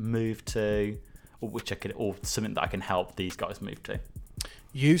kind of move to, or something that I can help these guys move to.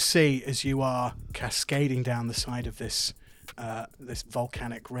 You see, as you are cascading down the side of this this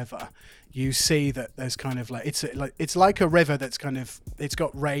volcanic river, you see that there's kind of it's like a river that's it's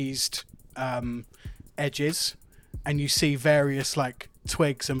got raised edges, and you see various like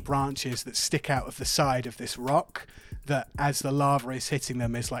twigs and branches that stick out of the side of this rock that, as the lava is hitting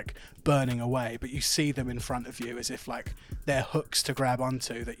them, is like burning away. But you see them in front of you as if like they're hooks to grab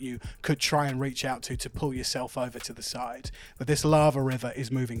onto that you could try and reach out to pull yourself over to the side. But this lava river is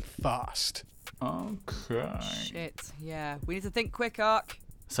moving fast. Okay. Shit. Yeah. We need to think quick, Aark.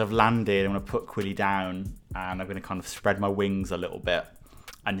 So I've landed. I'm going to put Quilly down, and I'm going to kind of spread my wings a little bit,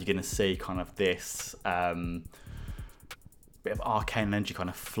 and you're going to see kind of this bit of arcane energy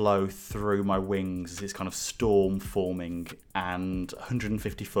kind of flow through my wings as it's kind of storm forming, and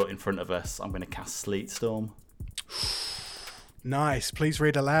 150 foot in front of us, I'm going to cast Sleet Storm. Nice. Please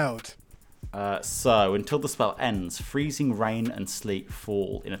read aloud. So, until the spell ends, freezing rain and sleet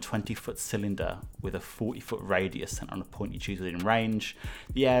fall in a 20-foot cylinder with a 40-foot radius centered on a point you choose within range.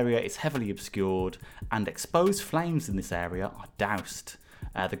 The area is heavily obscured, and exposed flames in this area are doused.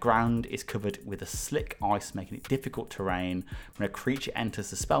 The ground is covered with a slick ice, making it difficult terrain. When a creature enters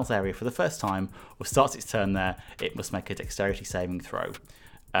the spell's area for the first time or starts its turn there, it must make a dexterity saving throw.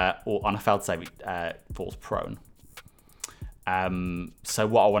 Or on a failed save, it falls prone. So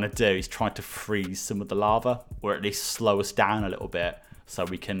what I want to do is try to freeze some of the lava, or at least slow us down a little bit, so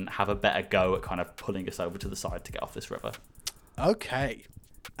we can have a better go at kind of pulling us over to the side to get off this river. Okay.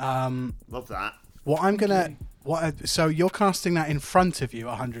 Love that. What I'm gonna... so you're casting that in front of you,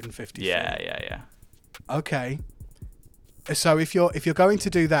 150 feet? Yeah. Okay. So if you're going to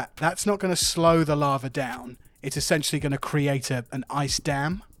do that, that's not going to slow the lava down. It's essentially going to create an ice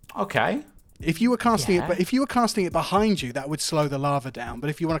dam. Okay. If you were casting it, but if you were casting it behind you, that would slow the lava down. But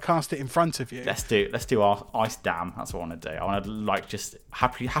if you want to cast it in front of you, let's do our ice dam. That's what I want to do. I want to like just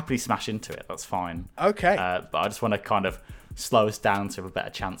happily smash into it. That's fine. Okay. But I just want to kind of slow us down to have a better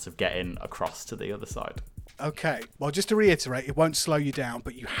chance of getting across to the other side. Okay. Well, just to reiterate, it won't slow you down,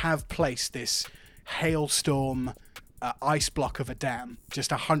 but you have placed this hailstorm ice block of a dam just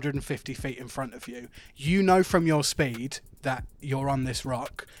 150 feet in front of you. You know from your speed that you're on this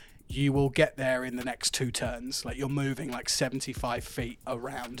rock. You will get there in the next 2 turns. Like, you're moving like 75 feet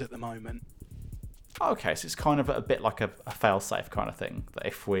around at the moment. Okay, so it's kind of a bit like a fail-safe kind of thing. That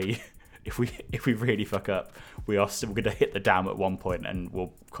if we really fuck up, we are still going to hit the dam at one point, and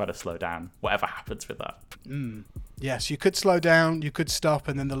we'll kind of slow down. Whatever happens with that. Yes, you could slow down. You could stop,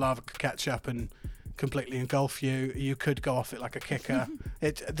 and then the lava could catch up and completely engulf you. You could go off it like a kicker.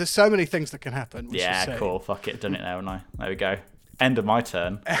 There's so many things that can happen. Yeah, cool. Fuck it, done it now, haven't I? There we go. End of my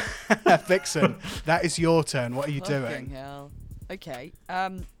turn. Vixen, that is your turn. What are you doing? Fucking hell. Okay.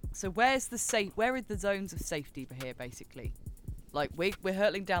 So where are the zones of safety here, basically? Like, we're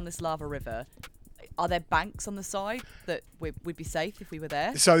hurtling down this lava river. Are there banks on the side that we'd be safe if we were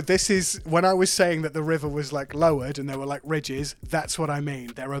there? So this is when I was saying that the river was like lowered and there were like ridges. That's what I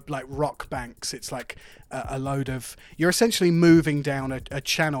mean. There are like rock banks. It's like a load of. You're essentially moving down a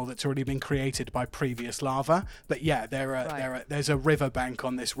channel that's already been created by previous lava. But yeah, there's a river bank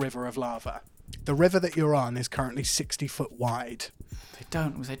on this river of lava. The river that you're on is currently 60 foot wide.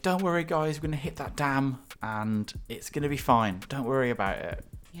 Don't worry, guys. We're gonna hit that dam, and it's gonna be fine. Don't worry about it.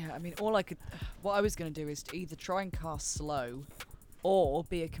 Yeah, I mean, what I was going to do is to either try and cast slow, or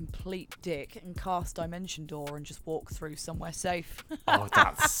be a complete dick and cast Dimension Door and just walk through somewhere safe. Oh,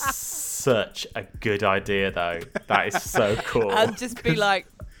 that's such a good idea, though. That is so cool. And just be like,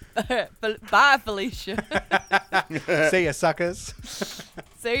 bye, Felicia. See ya, suckers.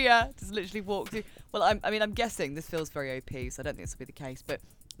 See ya. Just literally walk through. Well, I'm guessing this feels very OP, so I don't think this will be the case, but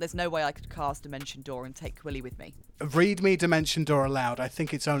there's no way I could cast Dimension Door and take Quilly with me. Read me Dimension Door aloud. I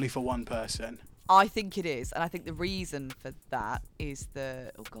think it's only for one person. I think it is, and I think the reason for that is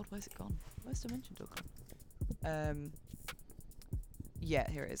oh god, where's it gone? Where's Dimension Door gone? Yeah,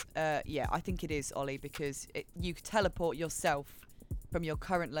 here it is. Yeah, I think it is, Ollie, because you teleport yourself from your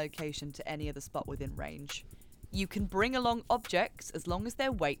current location to any other spot within range. You can bring along objects as long as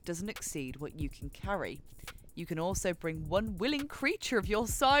their weight doesn't exceed what you can carry. You can also bring one willing creature of your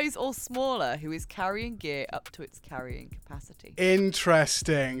size or smaller who is carrying gear up to its carrying capacity.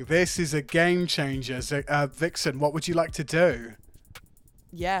 Interesting. This is a game changer. Vixen, what would you like to do?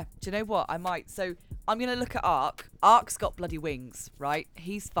 Yeah, do you know what? I might. So I'm going to look at Aark. Aark's got bloody wings, right?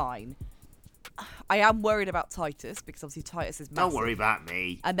 He's fine. I am worried about Titus because obviously Titus is massive. Don't worry about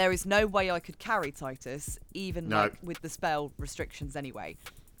me. And there is no way I could carry Titus, even like with the spell restrictions anyway.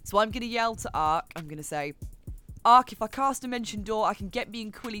 So I'm going to yell to Aark. I'm going to say, Aark, if I cast Dimension Door, I can get me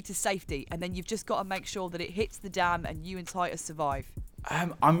and Quilly to safety. And then you've just got to make sure that it hits the dam and you and Titus survive.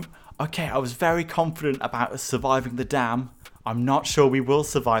 I'm okay. I was very confident about us surviving the dam. I'm not sure we will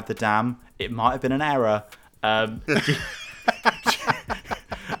survive the dam. It might have been an error. Are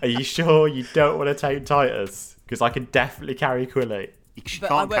you sure you don't want to take Titus? Because I can definitely carry Quilly. You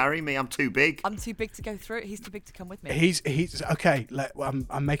can't carry me. I'm too big. I'm too big to go through it. He's too big to come with me. He's okay.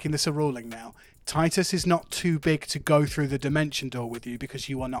 I'm making this a ruling now. Titus is not too big to go through the dimension door with you because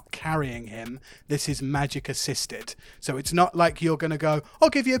you are not carrying him. This is magic assisted. So it's not like you're going to go, I'll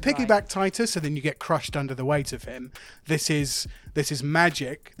give you a piggyback, Titus, and then you get crushed under the weight of him. This is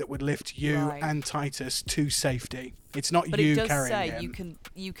magic that would lift you and Titus to safety. It's not you carrying him. But it does say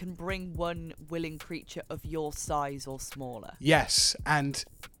you can bring one willing creature of your size or smaller. Yes, and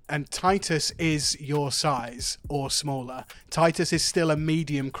Titus is your size or smaller. Titus is still a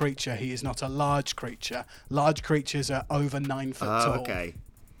medium creature. He is not a large creature. Large creatures are over 9 foot tall. Okay.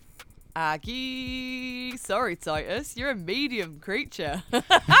 Aggie, sorry, Titus, you're a medium creature.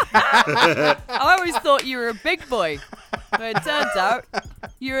 I always thought you were a big boy, but it turns out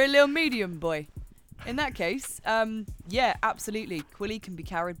you're a little medium boy. In that case, yeah, absolutely, Quilly can be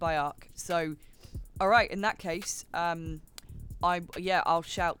carried by Aark. So, all right, in that case, I'll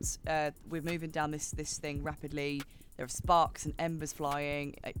shout. We're moving down this thing rapidly. There are sparks and embers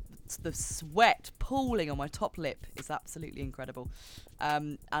flying. The sweat pooling on my top lip is absolutely incredible.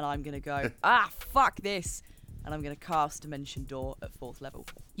 And I'm going to go, fuck this. And I'm going to cast Dimension Door at 4th level.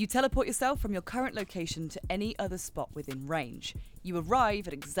 You teleport yourself from your current location to any other spot within range. You arrive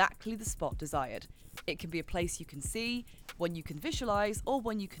at exactly the spot desired. It can be a place you can see, one you can visualise, or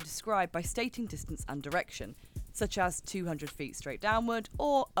one you can describe by stating distance and direction, such as 200 feet straight downward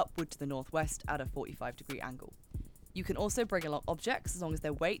or upward to the northwest at a 45-degree angle. You can also bring along objects as long as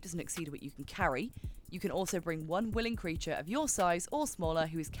their weight doesn't exceed what you can carry. You can also bring one willing creature of your size or smaller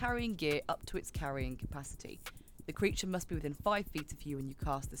who is carrying gear up to its carrying capacity. The creature must be within 5 feet of you when you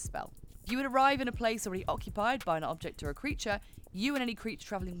cast this spell. If you would arrive in a place already occupied by an object or a creature, you and any creature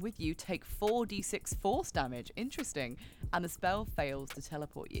travelling with you take 4d6 force damage. Interesting. And the spell fails to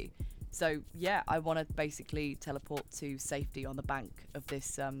teleport you. So, yeah, I want to basically teleport to safety on the bank of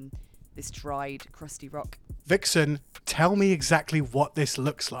this dried, crusty rock. Vixen, tell me exactly what this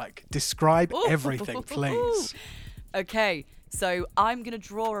looks like. Describe everything, please. Okay, so I'm going to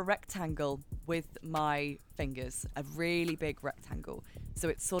draw a rectangle with my fingers, a really big rectangle. So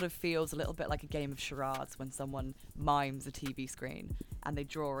it sort of feels a little bit like a game of charades when someone mimes a TV screen and they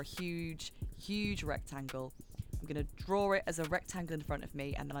draw a huge, huge rectangle. I'm going to draw it as a rectangle in front of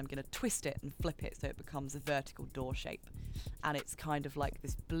me, and then I'm going to twist it and flip it so it becomes a vertical door shape. And it's kind of like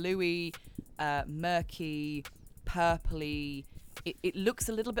this bluey, murky, purpley. It looks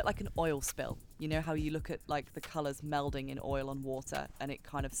a little bit like an oil spill. You know how you look at like the colours melding in oil on water, and it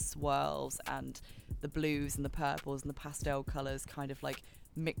kind of swirls, and the blues and the purples and the pastel colours kind of like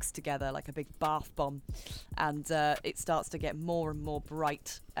mix together like a big bath bomb, and it starts to get more and more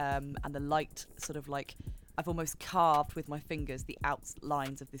bright, and the light sort of like I've almost carved with my fingers the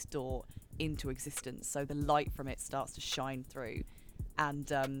outlines of this door into existence, so the light from it starts to shine through, and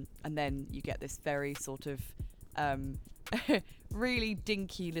then you get this very sort of really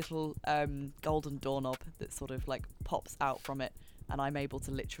dinky little golden doorknob that sort of like pops out from it, and I'm able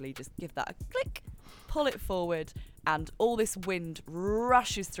to literally just give that a click, pull it forward, and all this wind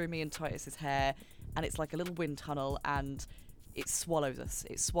rushes through me and Titus's hair, and it's like a little wind tunnel, and it swallows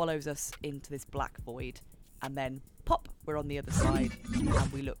us into this black void. And then, pop, we're on the other side,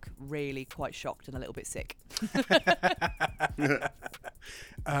 and we look really quite shocked and a little bit sick.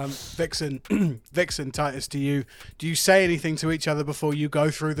 Vixen, Titus, do you say anything to each other before you go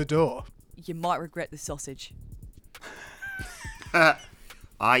through the door? You might regret the sausage. I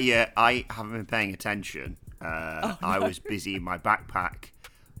haven't been paying attention. I was busy in my backpack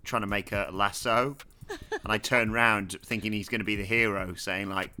trying to make a lasso. And I turn round thinking he's going to be the hero, saying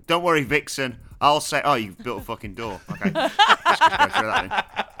like, "Don't worry, Vixen. I'll say." Oh, you've built a fucking door. Okay, let's just go through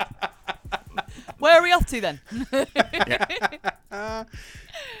that then. Where are we off to then? Yeah.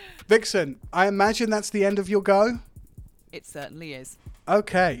 Vixen, I imagine that's the end of your go. It certainly is.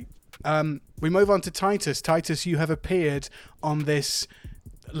 Okay, We move on to Titus. Titus, you have appeared on this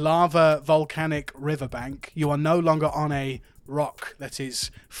lava volcanic riverbank. You are no longer on a rock that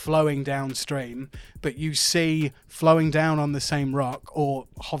is flowing downstream, but you see flowing down on the same rock, or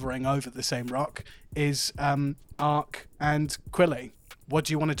hovering over the same rock, is Aark and Quilly. What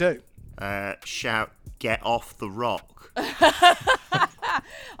do you want to do? Shout, get off the rock.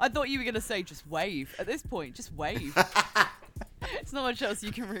 I thought you were going to say just wave. At this point, just wave. It's not much else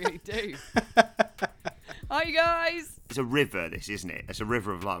you can really do. Hi, guys. It's a river, this, isn't it? It's a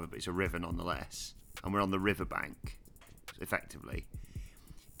river of lava, but it's a river nonetheless. And we're on the riverbank, effectively.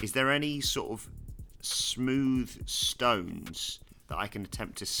 Is there any sort of smooth stones that I can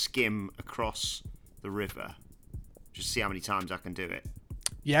attempt to skim across the river? Just see how many times I can do it.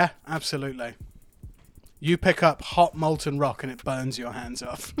 Yeah, absolutely. You pick up hot molten rock and it burns your hands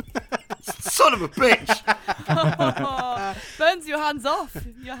off. Son of a bitch! Burns your hands off.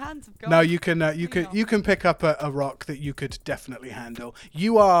 Your hands have gone. No, you can pick up a rock that you could definitely handle.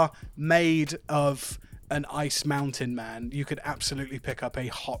 You are made of an ice mountain man. You could absolutely pick up a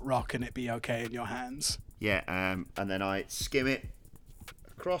hot rock and it be okay in your hands. Yeah, and then I skim it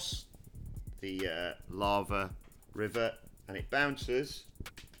across the lava river, and it bounces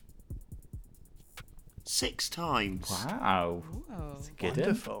 6 times. Wow. Whoa.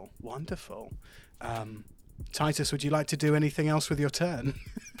 Good. Wonderful. Titus, would you like to do anything else with your turn?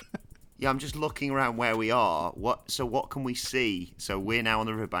 Yeah, I'm just looking around where we are. What can we see? So we're now on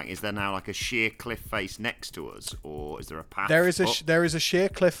the riverbank. Is there now like a sheer cliff face next to us, or is there a path? There is up? there is a sheer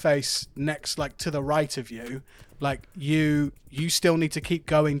cliff face next, like to the right of you. Like you still need to keep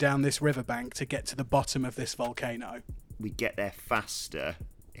going down this riverbank to get to the bottom of this volcano. We get there faster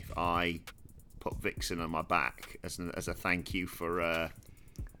if I put Vixen on my back as a thank you for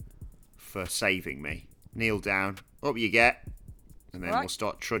saving me. Kneel down. Up you get. And then we'll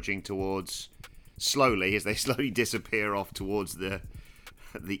start trudging towards, slowly, as they slowly disappear off towards the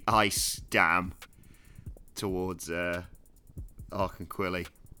ice dam, towards Aark and Quilly.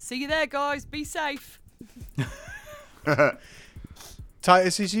 See you there, guys. Be safe.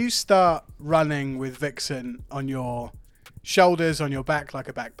 Titus, as you start running with Vixen on your shoulders, on your back like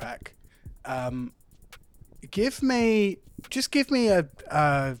a backpack, give me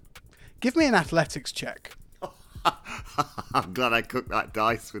an athletics check. I'm glad I cooked that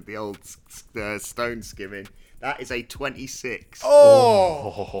dice with the old stone skimming. That is a 26.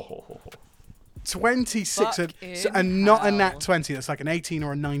 Oh! 26. Fucking And not a hell. nat 20. That's like an 18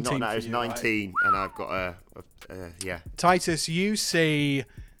 or a 19. No, for it's you, 19, right? and I've got yeah. Titus, you see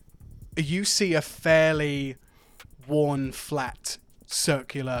a fairly worn, flat,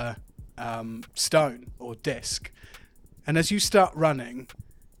 circular stone or disc. And as you start running,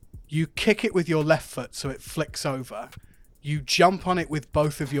 you kick it with your left foot so it flicks over. You jump on it with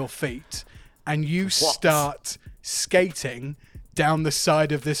both of your feet, and you start skating down the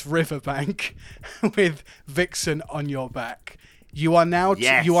side of this riverbank with Vixen on your back. You are now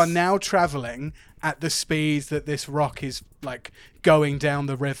traveling at the speed that this rock is like going down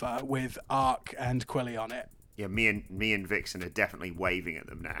the river with Aark and Quilly on it. Yeah, me and Vixen are definitely waving at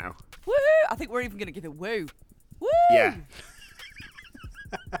them now. Woo! I think we're even going to give it woo. Woo! Yeah.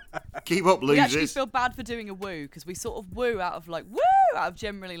 Keep up, We actually losers. feel bad for doing a woo because we sort of woo out of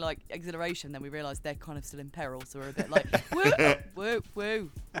generally like exhilaration. Then we realise they're kind of still in peril, so we're a bit like woo, woo,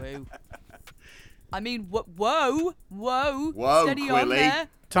 woo, woo. I mean, whoa, steady on Quilly. there.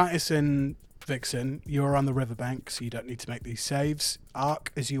 Titus and Vixen, you are on the riverbank, so you don't need to make these saves. Aark,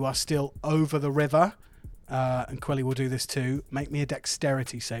 as you are still over the river, and Quilly will do this too. Make me a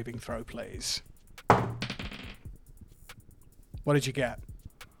dexterity saving throw, please. What did you get?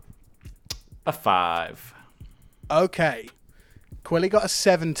 A 5. Okay. Quilly got a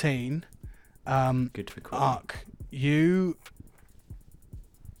 17. Good for Quilly. Aark, you...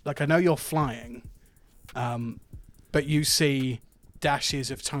 Like, I know you're flying, but you see dashes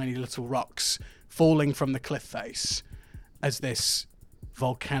of tiny little rocks falling from the cliff face as this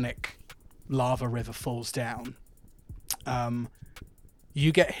volcanic lava river falls down.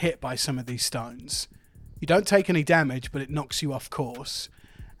 You get hit by some of these stones. You don't take any damage, but it knocks you off course,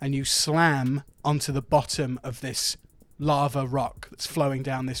 and you slam onto the bottom of this lava rock that's flowing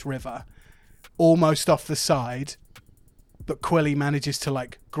down this river, almost off the side, but Quilly manages to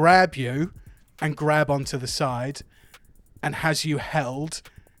like grab you and grab onto the side and has you held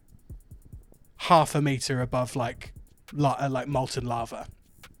half a meter above like molten lava.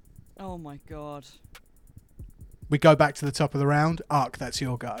 Oh my god. We go back to the top of the round. Aark, that's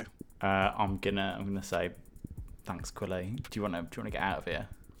your go. I'm gonna say thanks, Quilly. Do you want to get out of here?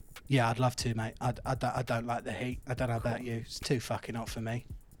 Yeah, I'd love to, mate. I don't like the heat. I don't know about you. It's too fucking hot for me.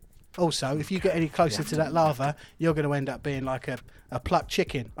 Also, if you get any closer to that lava, you're going to end up being like a plucked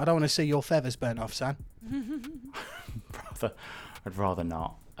chicken. I don't want to see your feathers burn off, son. I'd rather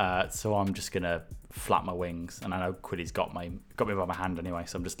not. So I'm just going to flap my wings. And I know Quilly's got me by my hand anyway,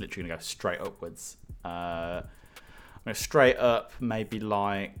 so I'm just literally going to go straight upwards. I'm going to straight up, maybe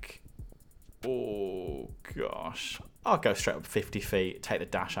like... Oh, gosh. I'll go straight up 50 feet, take the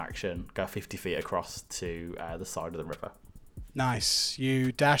dash action, go 50 feet across to the side of the river. Nice.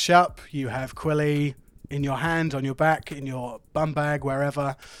 You dash up. You have Quilly in your hand, on your back, in your bum bag,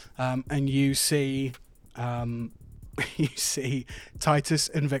 wherever, and you see Titus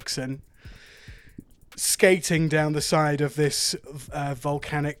and Vixen skating down the side of this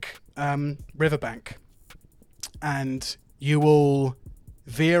volcanic riverbank, and you all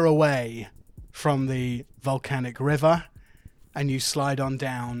veer away from the volcanic river, and you slide on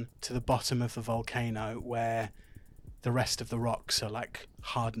down to the bottom of the volcano where the rest of the rocks are like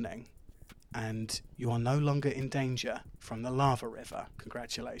hardening, and you are no longer in danger from the lava river.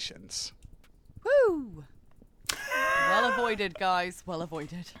 Congratulations. Woo! Well avoided, guys. Well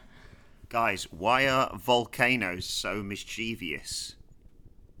avoided. Guys, why are volcanoes so mischievous?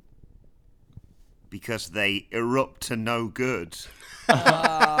 Because they erupt to no good.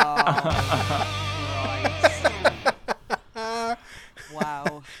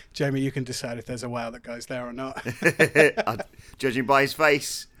 Wow. Jamie, you can decide if there's a whale that goes there or not. Judging by his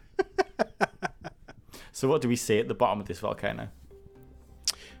face. So what do we see at the bottom of this volcano?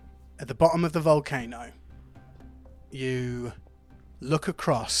 At the bottom of the volcano, you look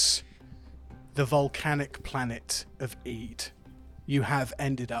across the volcanic planet of Eed. You have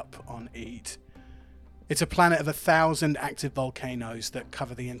ended up on Eed. It's a planet of 1,000 active volcanoes that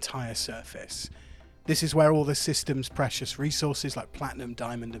cover the entire surface. This is where all the system's precious resources like platinum,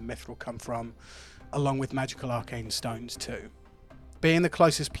 diamond and mithril come from, along with magical arcane stones too. Being the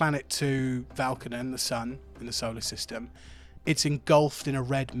closest planet to Valkanon, the sun in the solar system, it's engulfed in a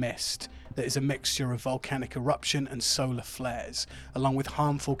red mist that is a mixture of volcanic eruption and solar flares, along with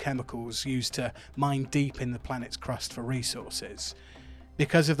harmful chemicals used to mine deep in the planet's crust for resources.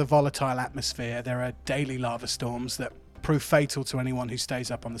 Because of the volatile atmosphere, there are daily lava storms that prove fatal to anyone who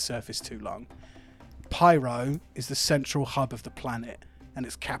stays up on the surface too long. Pyro is the central hub of the planet, and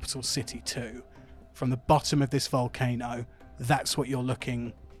its capital city too. From the bottom of this volcano, that's what you're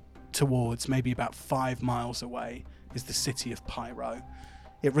looking towards, maybe about 5 miles away, is the city of Pyro.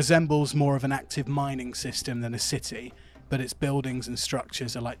 It resembles more of an active mining system than a city, but its buildings and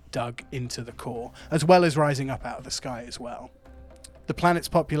structures are like dug into the core, as well as rising up out of the sky as well. The planet's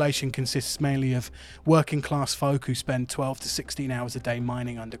population consists mainly of working class folk who spend 12 to 16 hours a day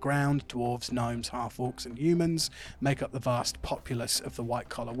mining underground. Dwarves, gnomes, half-orcs and humans make up the vast populace of the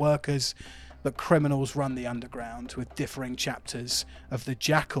white-collar workers, but criminals run the underground, with differing chapters of the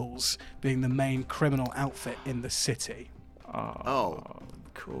Jackals being the main criminal outfit in the city. Oh,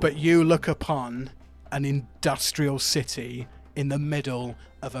 cool. But you look upon an industrial city in the middle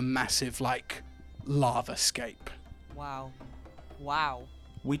of a massive, like, lava scape. Wow. Wow.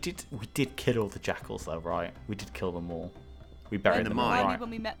 We did kill all the jackals though, right? We did kill them all. We buried them all, right? When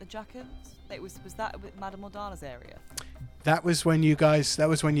we met the jackals, was that with Madame Morgana's area? That was when you guys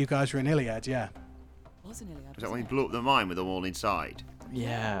were in Iliad, yeah. Was in Iliad. was that when you blew up the mine with them all inside?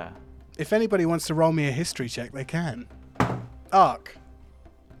 Yeah. If anybody wants to roll me a history check, they can. Aark.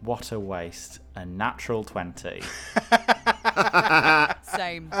 What a waste. A natural 20.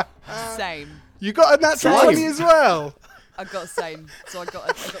 Same. You got a natural Same. 20 as well. I got same. So I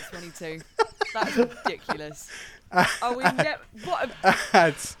got 22. That's ridiculous. Oh, we never.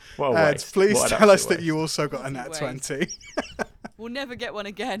 Ads, What a Ads, waste. please What an tell us absolute that you also got a nat Waste. 20. We'll never get one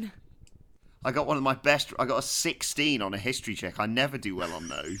again. I got one of my best. I got a 16 on a history check. I never do well on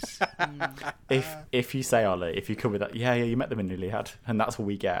those. If you say, Ollie, if you come with that, yeah, you met them in Iliad, and that's what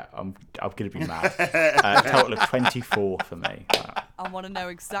we get, I'm going to be mad. Total of 24 for me. I want to know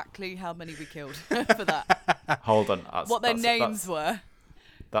exactly how many we killed for that. Hold on. What their names were.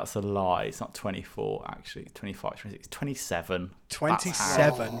 That's a lie. It's not 24, actually. 25, 26, 27.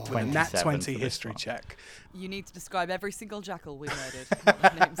 27 with a nat 27 20 for this history one. check. You need to describe every single jackal we murdered. What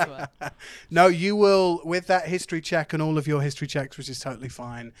their names were. No, you will, with that history check and all of your history checks, which is totally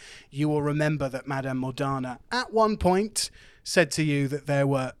fine, you will remember that Madame Morgana at one point said to you that there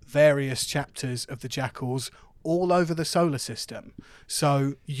were various chapters of the Jackals all over the solar system.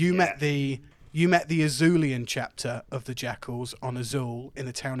 So you met the Azulian chapter of the Jackals on Azul in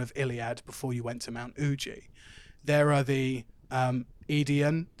the town of Iliad before you went to Mount Uji. There are the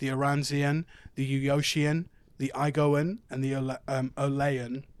Eedayan, the Oranzian, the Uyoshian, the Igoan, and the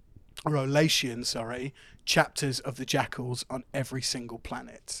Olatian, chapters of the Jackals on every single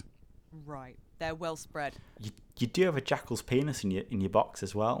planet. Right. They're well spread. You do have a jackal's penis in your box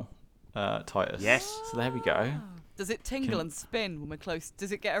as well, Titus. Yes. So there we go. Does it tingle and spin when we're close?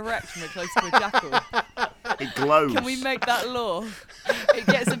 Does it get erect when we're close to a jackal? It glows. Can we make that law? It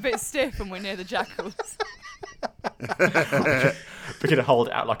gets a bit stiff when we're near the jackals. We're going to hold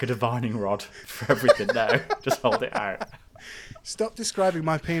it out like a divining rod for everything now. Just hold it out. Stop describing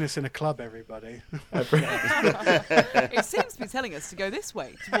my penis in a club, everybody. It seems to be telling us to go this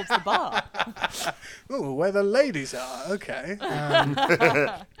way, towards the bar. Oh, where the ladies are. Okay.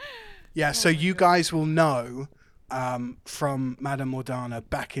 Yeah, so you guys will know from Madame Morgana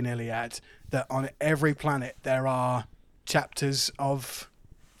back in Iliad that on every planet there are chapters of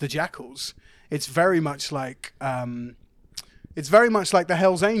the Jackals. It's very much like the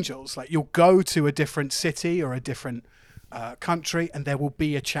Hell's Angels. Like, you'll go to a different city or a different country, and there will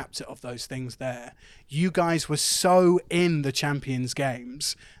be a chapter of those things there. You guys were so in the Champions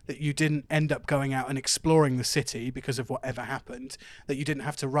Games that you didn't end up going out and exploring the city because of whatever happened, that you didn't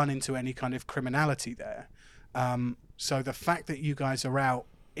have to run into any kind of criminality there. So the fact that you guys are out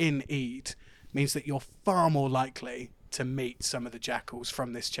in Eid means that you're far more likely to meet some of the Jackals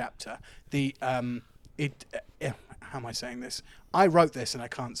from this chapter. How am I saying this? I wrote this and I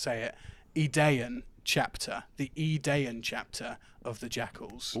can't say it. Eedayan chapter, the Eedayan chapter of the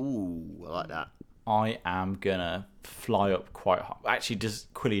Jackals. Ooh, I like that. I am gonna fly up quite high. Actually,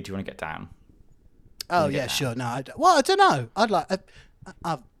 Quilly, do you want to get down? Oh get yeah, down? sure. No, I don't know. I'd like.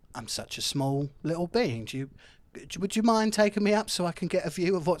 I'm such a small little being. Would you mind taking me up so I can get a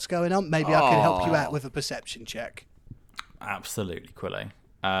view of what's going on? Maybe I could help you out with a perception check. Absolutely, Quilly.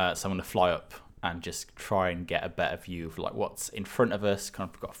 So I'm gonna fly up and just try and get a better view of like what's in front of us. Kind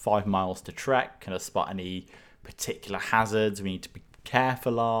of got 5 miles to trek. Can I spot any particular hazards we need to be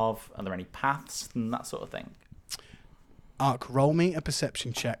careful of? Are there any paths and that sort of thing? Aark, roll me a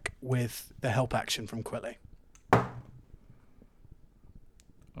perception check with the help action from Quilly.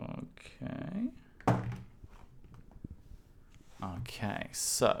 Okay,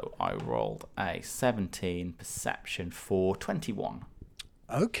 so I rolled a 17 perception for 21.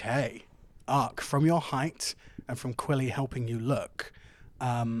 Okay. Aark, from your height and from Quilly helping you look,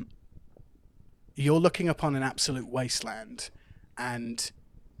 you're looking upon an absolute wasteland, and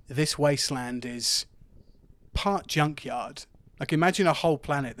this wasteland is part junkyard. Like, imagine a whole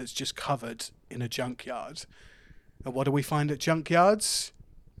planet that's just covered in a junkyard. And what do we find at junkyards?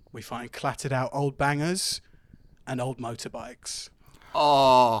 We find clattered out old bangers and old motorbikes.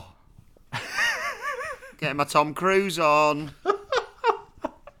 Oh. Getting my Tom Cruise on.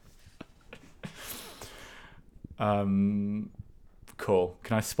 Cool.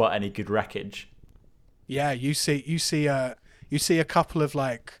 Can I spot any good wreckage? Yeah, you see a couple of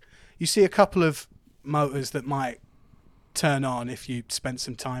motors that might turn on if you spent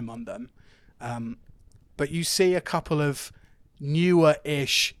some time on them. But you see a couple of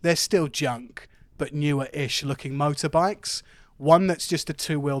newer-ish, they're still junk, but newer-ish looking motorbikes. One that's just a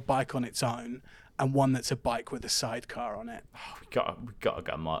two-wheel bike on its own, and one that's a bike with a sidecar on it. Oh,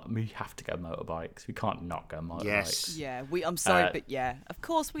 we have to go motorbikes. We can't not go motorbikes. Yes. Yeah, I'm sorry, but yeah, of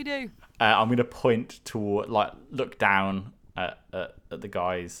course we do. I'm going to point toward, like, look down at the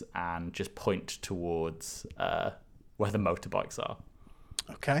guys and just point towards where the motorbikes are.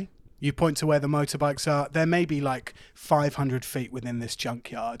 Okay. You point to where the motorbikes are. There may be like 500 feet within this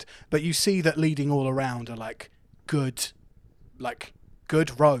junkyard, but you see that leading all around are like good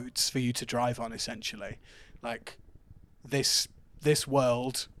roads for you to drive on, essentially. Like, this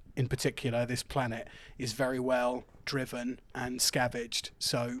world in particular, this planet, is very well driven and scavenged,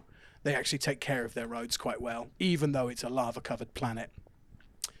 so they actually take care of their roads quite well, even though it's a lava-covered planet.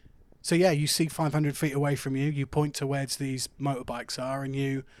 So yeah, you see 500 feet away from you, you point towards these motorbikes are, and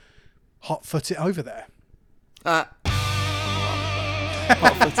you hot-foot it over there.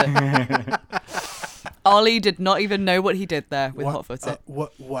 Hot-foot it. Ollie did not even know what he did there with hot-foot it.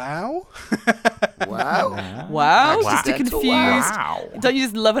 Wow. Wow. Wow, just a Accidental confused. Wow. Don't you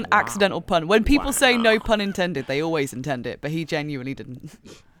just love an accidental pun? When people say no pun intended, they always intend it, but he genuinely didn't.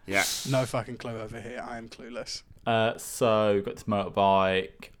 Yeah. No fucking clue over here. I am clueless. So we've got this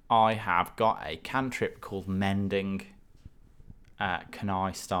motorbike. I have got a cantrip called Mending. Can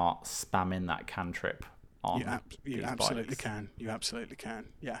I start spamming that cantrip on You these absolutely bikes? can. You absolutely can.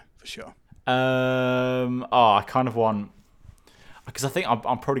 Yeah, for sure. I kind of want, because I think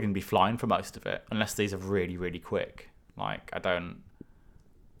I'm probably going to be flying for most of it, unless these are really, really quick. Like, I don't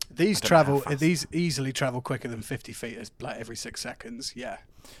know how fast. These easily travel quicker than 50 feet like every 6 seconds. Yeah.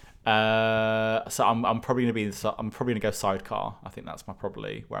 So I'm probably going to go sidecar. I think that's where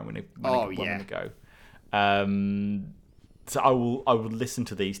I'm going to go. So I will listen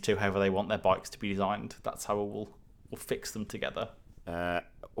to these two however they want their bikes to be designed. That's how we'll fix them together. I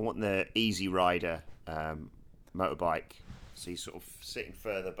want the Easy Rider motorbike. So he's sort of sitting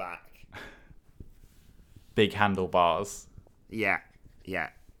further back. Big handlebars. Yeah.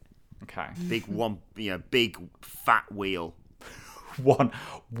 Okay. Big fat wheel.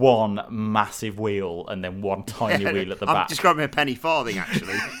 One massive wheel and then one tiny wheel at the I'm back. describing a penny farthing,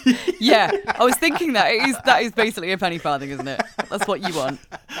 actually. Yeah, I was thinking that is basically a penny farthing, isn't it? That's what you want.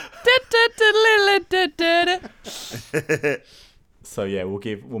 So yeah,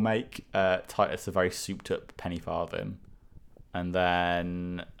 we'll make Titus a very souped up penny farthing, and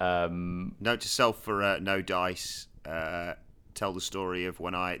then Note to self for no dice. Tell the story of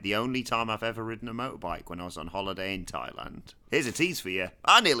the only time I've ever ridden a motorbike when I was on holiday in Thailand. Here's a tease for you.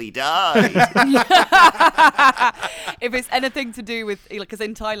 I nearly died. If it's anything to do with, because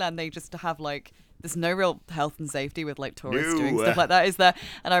in Thailand they just have like, there's no real health and safety with like tourists doing stuff like that, is there?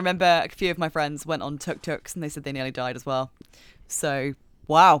 And I remember a few of my friends went on tuk-tuks and they said they nearly died as well. So,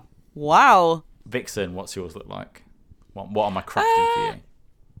 wow. Vixen, what's yours look like? What am I crafting for you?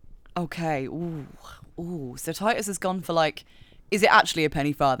 Okay, ooh. So Titus has gone for like, is it actually a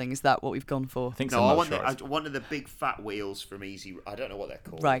penny farthing? Is that what we've gone for? I think No, so. I want one of the big fat wheels from Easy. I don't know what they're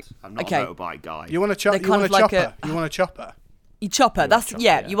called. Right. I'm not Okay. a motorbike guy. You want a chopper? They're You want a kind of like chopper? You want a chopper? You chopper, that's, chopper,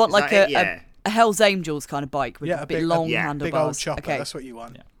 yeah, yeah. you want Is like that it? Yeah. a Hell's Angels kind of bike with Yeah, a bit long yeah, handlebars. Big old chopper. Okay, That's what you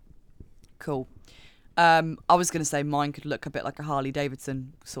want. Yeah. cool. I was going to say mine could look a bit like a Harley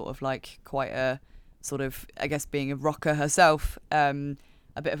Davidson, sort of like quite a, sort of, I guess being a rocker herself, a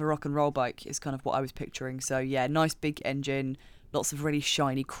bit of a rock and roll bike is kind of what I was picturing. So yeah, nice big engine, lots of really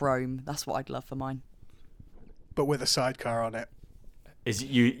shiny chrome. That's what I'd love for mine. But with a sidecar on it. Is it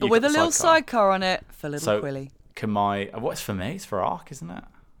you? But with a little sidecar on it for little Quilly. Can what's for me? It's for Aark, isn't it?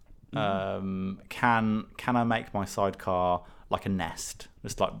 Can I make my sidecar like a nest?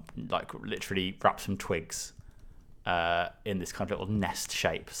 Just like literally wrap some twigs in this kind of little nest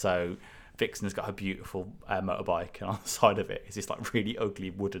shape. So Vixen has got her beautiful motorbike, and on the side of it is this like really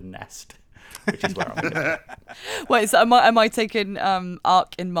ugly wooden nest, which is where I'm going to Wait, so am I taking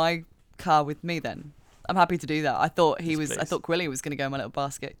Aark in my car with me then? I'm happy to do that. I thought Please. I thought Quilly was going to go in my little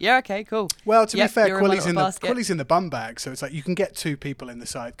basket. Yeah, okay, cool. Well, to be fair, you're in my Quilly's little basket. Quilly's in the bum bag, so it's like you can get two people in the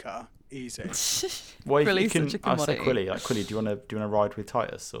sidecar easy. Well, Quilly's you can. such a I say commodity. Quilly, do you want to ride with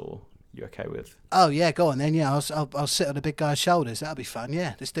Titus, or you okay with? Oh yeah, go on then. Yeah, I'll sit on the big guy's shoulders. That'll be fun.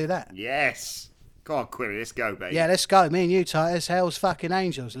 Yeah, let's do that. Yes. Go on, Quilly, let's go, baby. Yeah, let's go. Me and you, Titus. Hell's fucking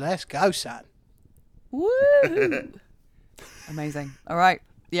angels. Let's go, son. Woo! Amazing. All right.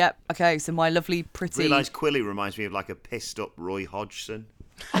 Yep. Okay. So my lovely, pretty. Realise Quilly reminds me of like a pissed up Roy Hodgson.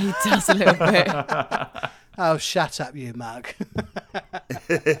 He does a little bit. Oh, shut up, you mug.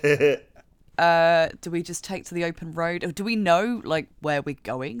 Do we just take to the open road? Or do we know like where we're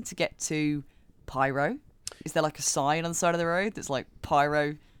going to get to Pyro? Is there like a sign on the side of the road that's like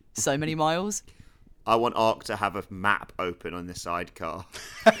Pyro, so many miles? I want Aark to have a map open on the sidecar.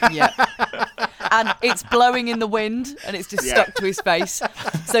 Yeah. And it's blowing in the wind and it's just stuck to his face.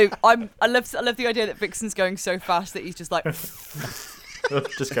 So I love the idea that Vixen's going so fast that he's just like,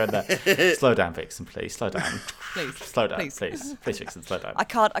 Just go in there. Slow down, Vixen, please. Slow down. please. Slow down, Please. please. Please, Vixen, slow down. I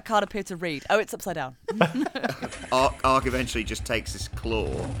can't appear to read. Oh, it's upside down. Aark eventually just takes his claw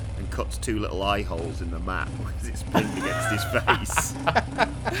and cuts two little eye holes in the map because it's pinned against his face.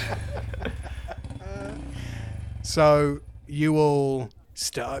 So you all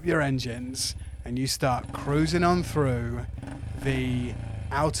start up your engines and you start cruising on through the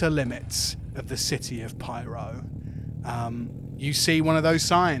outer limits of the city of Pyro. You see one of those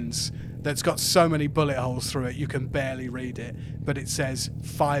signs that's got so many bullet holes through it you can barely read it, but it says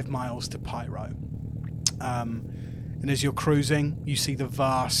 5 miles to Pyro. And as you're cruising, you see the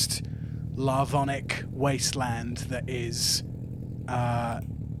vast Larvonic wasteland that is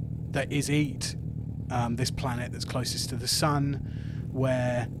Eed, this planet that's closest to the sun,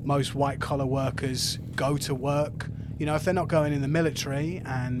 where most white-collar workers go to work. You know, if they're not going in the military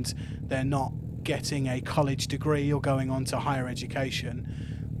and they're not getting a college degree or going on to higher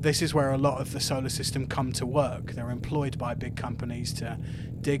education, this is where a lot of the solar system come to work. They're employed by big companies to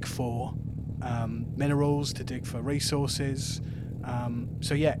dig for minerals, to dig for resources.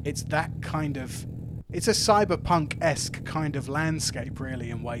 So yeah, it's that kind of... It's a cyberpunk-esque kind of landscape, really,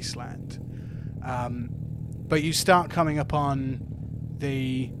 in Wasteland. But you start coming upon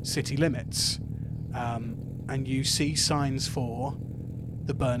the city limits, and you see signs for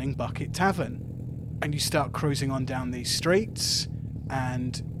the Burning Bucket Tavern. And you start cruising on down these streets,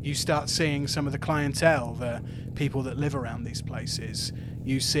 and you start seeing some of the clientele, the people that live around these places.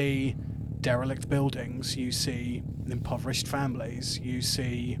 You see derelict buildings, you see impoverished families, you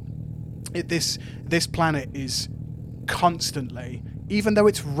see this planet is constantly, even though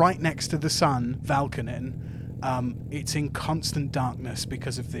it's right next to the sun, Valkanin, it's in constant darkness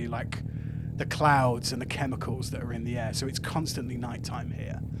because of the clouds and the chemicals that are in the air. So it's constantly nighttime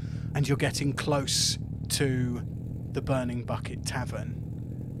here, and you're getting close to the Burning Bucket Tavern.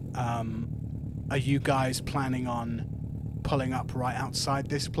 Are you guys planning on pulling up right outside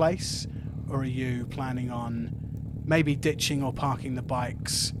this place, or are you planning on maybe ditching or parking the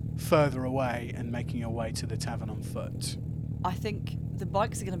bikes further away and making your way to the tavern on foot? I think the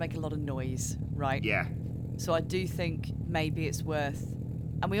bikes are going to make a lot of noise, right? Yeah. So I do think maybe it's worth,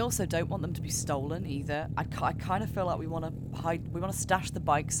 and we also don't want them to be stolen either. I kind of feel like we want to stash the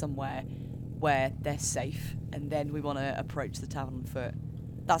bikes somewhere where they're safe, and then we want to approach the tavern on foot.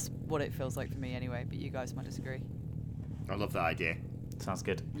 That's what it feels like for me anyway, but you guys might disagree. I love that idea. Sounds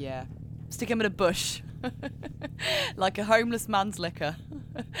good. Yeah. Stick him in a bush. Like a homeless man's liquor.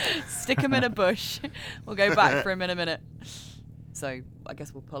 Stick him in a bush. We'll go back for him in a minute. So I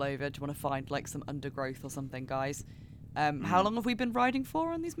guess we'll pull over. Do you want to find like some undergrowth or something, guys? How long have we been riding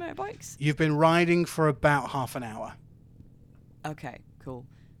for on these motorbikes? You've been riding for about half an hour. Okay, cool.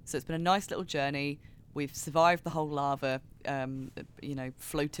 So it's been a nice little journey. We've survived the whole lava,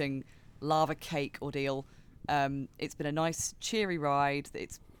 floating lava cake ordeal. It's been a nice, cheery ride.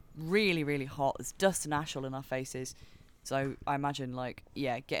 It's really, really hot. There's dust and ash all in our faces. So I imagine,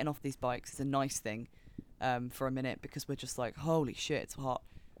 getting off these bikes is a nice thing for a minute, because we're just like, holy shit, it's hot.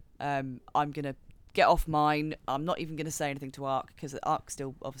 I'm going to get off mine. I'm not even going to say anything to Aark, because Aark's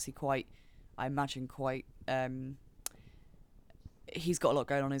still obviously quite, he's got a lot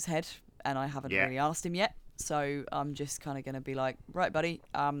going on in his head, and I haven't really asked him yet. So I'm just kind of going to be like, right, buddy,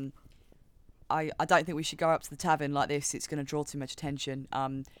 I don't think we should go up to the tavern like this. It's going to draw too much attention.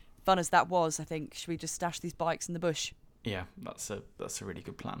 Fun as that was, I think, should we just stash these bikes in the bush? Yeah, that's a really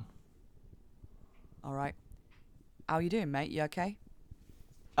good plan. All right. How are you doing, mate? You okay?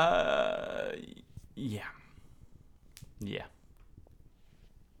 Yeah. Yeah.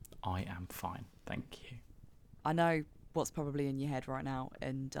 I am fine, thank you. I know what's probably in your head right now,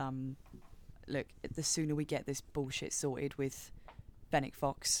 and look, the sooner we get this bullshit sorted with Fennec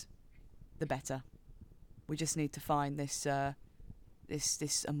Fox, the better. We just need to find this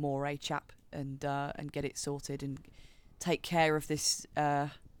Amore chap and get it sorted and take care of this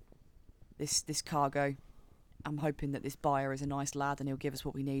cargo. I'm hoping that this buyer is a nice lad and he'll give us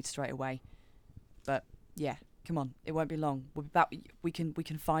what we need straight away. But yeah, come on, it won't be long. We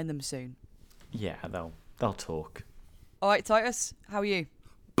can find them soon. Yeah, they'll talk. All right, Titus, how are you?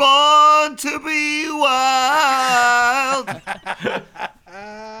 Born to be wild.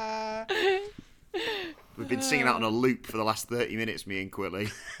 We've been singing that on a loop for the last 30 minutes, me and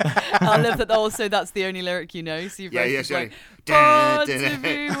Quilly. I love that also that's the only lyric you know. So you've sorry. Born to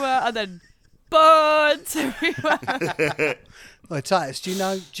be wild, and then born to be wild. Well, Titus, do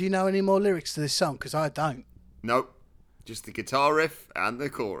you know any more lyrics to this song? Because I don't. Nope. Just the guitar riff and the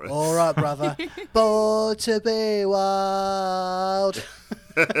chorus. All right, brother. Born to be wild.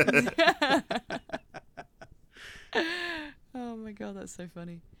 Oh my god, that's so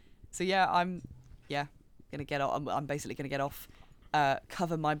funny. So yeah, I'm gonna get off. I'm basically gonna get off,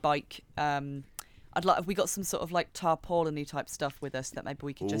 cover my bike. Have we got some sort of like tarpaulin-y type stuff with us that maybe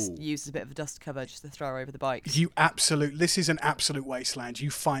we could just use as a bit of a dust cover just to throw over the bike? This is an absolute wasteland. You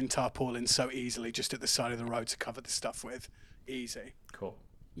find tarpaulin so easily just at the side of the road to cover the stuff with. Easy. Cool.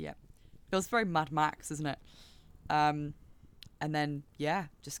 Yeah. Feels very Mad Max, isn't it? And then,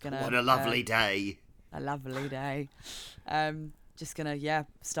 just gonna... What a lovely day. A lovely day. Just gonna,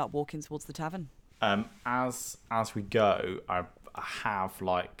 start walking towards the tavern. As we go, I have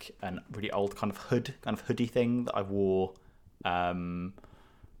like a really old kind of hoodie thing that I wore. I think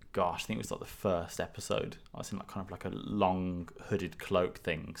it was like the first episode. I was in like a long hooded cloak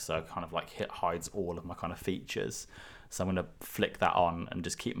thing, so kind of like it hides all of my kind of features. So I'm gonna flick that on and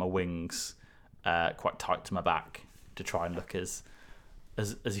just keep my wings quite tight to my back to try and look as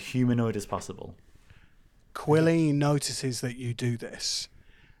humanoid as possible. Quilly notices that you do this,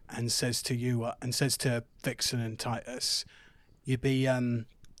 and says to Vixen and Titus, you'd be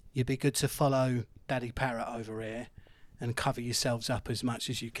good to follow Daddy Parrot over here and cover yourselves up as much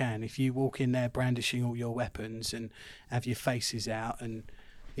as you can. If you walk in there brandishing all your weapons and have your faces out, and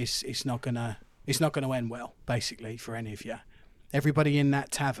it's not gonna end well, basically, for any of you. Everybody in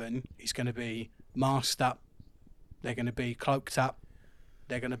that tavern is going to be masked up. They're going to be cloaked up.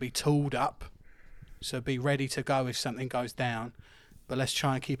 They're going to be tooled up. So be ready to go if something goes down. But let's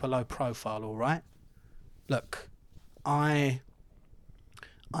try and keep a low profile, all right? Look, I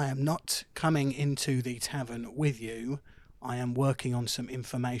I am not coming into the tavern with you. I am working on some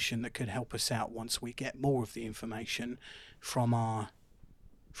information that could help us out once we get more of the information from our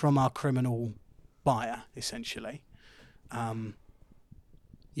criminal buyer, essentially.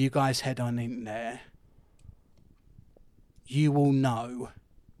 You guys head on in there. You will know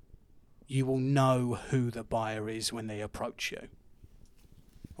who the buyer is when they approach you.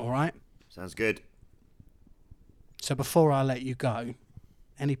 All right? Sounds good. So before I let you go,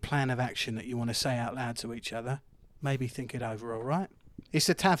 any plan of action that you want to say out loud to each other, maybe think it over, all right? It's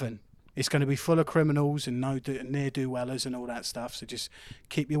a tavern. It's going to be full of criminals and ne'er-do-wellers and all that stuff, so just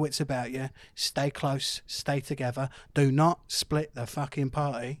keep your wits about you, stay close, stay together, do not split the fucking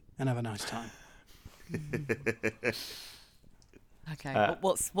party, and have a nice time. Okay,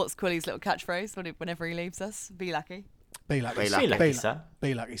 what's Quilly's little catchphrase whenever he leaves us? Be lucky. Be lucky. Be lucky. Be lucky, son.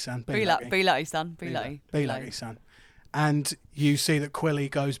 Be lucky, son. Be lucky, son. Be lucky. Be lucky, son. And you see that Quilly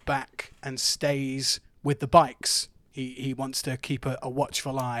goes back and stays with the bikes. He wants to keep a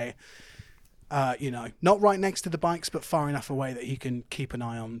watchful eye, not right next to the bikes, but far enough away that he can keep an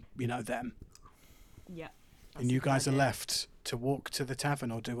eye on, them. Yeah. And you guys are left to walk to the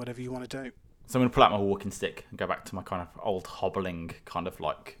tavern or do whatever you want to do. So I'm going to pull out my walking stick and go back to my kind of old hobbling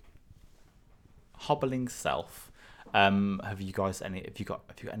self. Have you got anything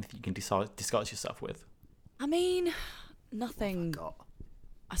you can disguise yourself with? I mean, nothing.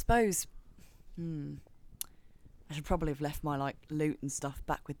 I suppose. I should probably have left my loot and stuff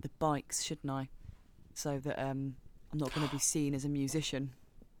back with the bikes, shouldn't I? So that I'm not going to be seen as a musician.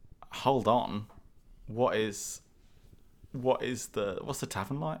 Hold on. What's the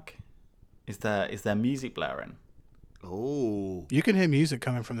tavern like? Is there music blaring? Oh. You can hear music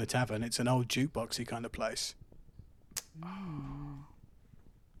coming from the tavern. It's an old jukeboxy kind of place.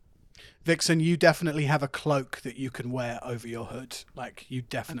 Vixen, you definitely have a cloak that you can wear over your hood. Like, you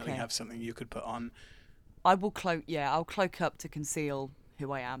definitely have something you could put on. I will cloak. Yeah, I'll cloak up to conceal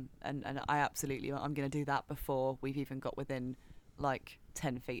who I am, and I'm going to do that before we've even got within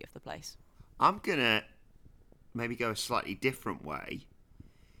 10 feet of the place. I'm gonna maybe go a slightly different way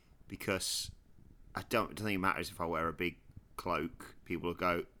because I don't think it matters if I wear a big cloak. People will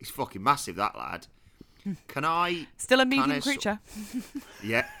go, "He's fucking massive, that lad." Can I? Still a medium creature.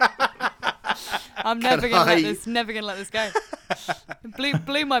 Yeah. I'm never gonna let this go. It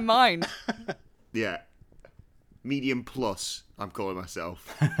blew my mind. Yeah. Medium plus, I'm calling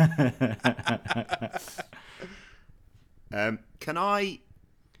myself. Can I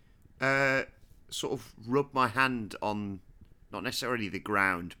sort of rub my hand on, not necessarily the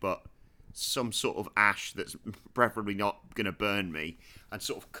ground, but some sort of ash that's preferably not going to burn me, and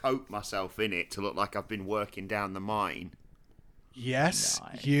sort of coat myself in it to look like I've been working down the mine? Yes,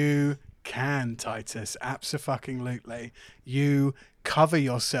 Nice. you can, Titus. Abso-fucking-lutely. You cover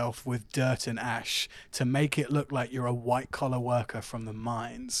yourself with dirt and ash to make it look like you're a white-collar worker from the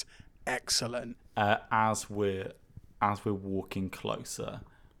mines. Excellent. As we're walking closer,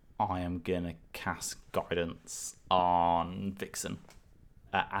 I am gonna cast guidance on Vixen.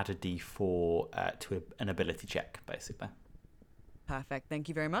 Add a D4 to an ability check, basically. Perfect. Thank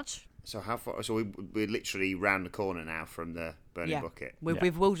you very much. So how far? So we're literally round the corner now from the burning bucket.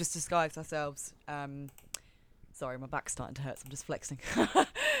 We've all just disguised ourselves. Sorry, my back's starting to hurt, so I'm just flexing.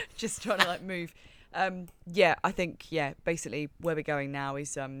 Just trying to move. I think basically where we're going now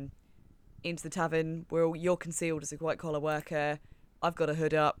is into the tavern. You're concealed as a white collar worker. I've got a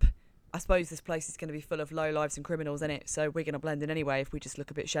hood up. I suppose this place is going to be full of lowlifes and criminals in it, so we're going to blend in anyway if we just look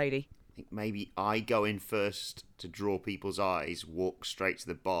a bit shady. I think maybe I go in first to draw people's eyes, walk straight to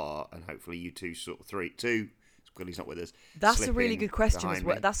the bar, and hopefully you two Quilly's not with us. That's a really good question as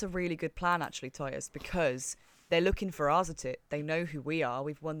well. Me. That's a really good plan, actually, Titus, because they're looking for Arzatit. They know who we are.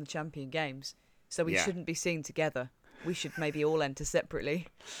 We've won the champion games, so we shouldn't be seen together. We should maybe all enter separately.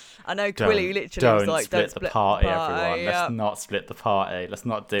 I know Quilly literally was like, don't split the party, everyone. Let's not split the party. Let's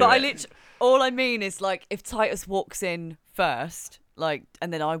not do it. All I mean is if Titus walks in first, and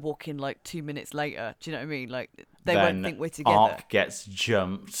then I walk in 2 minutes later. Do you know what I mean? They won't think we're together. Aark gets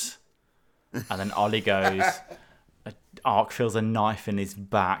jumped, and then Ollie goes. Aark feels a knife in his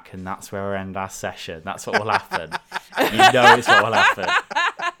back, and that's where we end our session. That's what will happen. You know it's what will happen.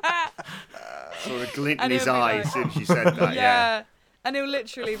 Sort of glint in his eye as soon as you said that. Yeah. And he'll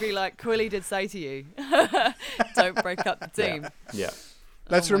literally be like, Quilly did say to you, don't break up the team. Yeah.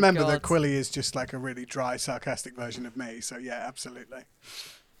 Let's remember that Quilly is just a really dry, sarcastic version of me. So yeah, absolutely.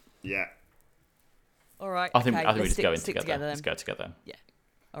 Yeah. All right. I think we just go in together. together. Let's go together. Yeah.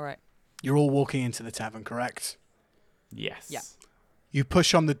 All right. You're all walking into the tavern, correct? Yes. Yeah. You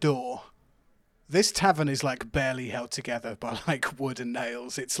push on the door. This tavern is like barely held together by like wood and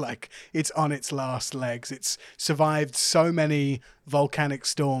nails. It's like it's on its last legs. It's survived so many volcanic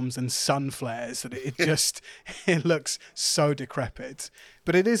storms and sun flares that it just it looks so decrepit.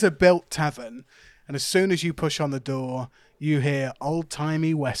 But it is a built tavern, and as soon as you push on the door, you hear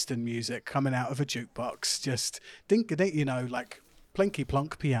old-timey Western music coming out of a jukebox. Just dink-a-dink, like plinky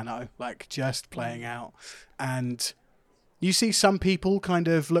plonk piano, like just playing out. And you see some people kind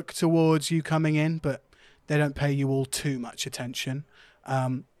of look towards you coming in, but they don't pay you all too much attention.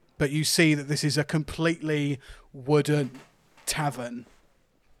 But you see that this is a completely wooden tavern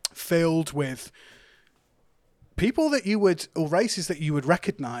filled with people that you would, or races that you would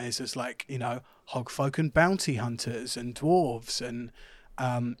recognize as like, hogfolk and bounty hunters and dwarves. And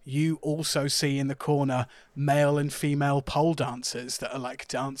you also see in the corner male and female pole dancers that are like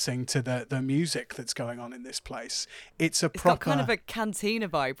dancing to the music that's going on in this place. It's It's got kind of a cantina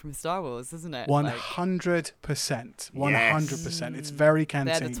vibe from Star Wars, isn't it? 100%. 100%. It's very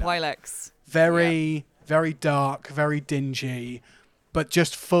cantina. They're the Twi'leks. Very dark, very dingy, but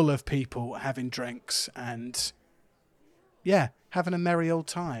just full of people having drinks and, having a merry old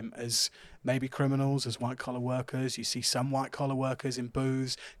time as maybe criminals, as white-collar workers. You see some white-collar workers in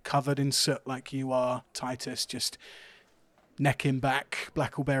booths, covered in soot like you are, Titus, just necking back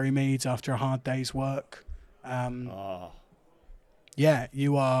blackberry meads after a hard day's work. Yeah,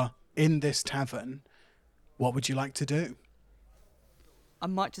 you are in this tavern. What would you like to do? I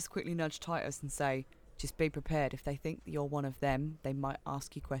might just quickly nudge Titus and say, just be prepared. If they think that you're one of them, they might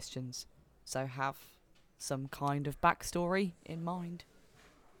ask you questions. So have some kind of backstory in mind.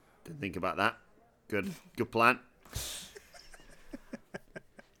 Didn't think about that. Good plan.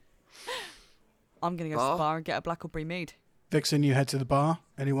 I'm going to go to the bar and get a blackberry mead. Vixen, you head to the bar.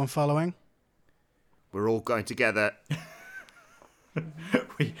 Anyone following? We're all going together.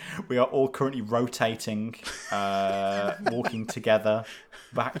 We are all currently rotating, walking together,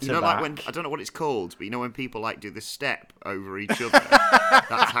 back to back. Like when, I don't know what it's called, but when people like do the step over each other.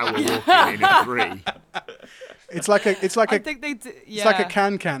 That's how we're walking in a three. It's like a I think they do, it's like a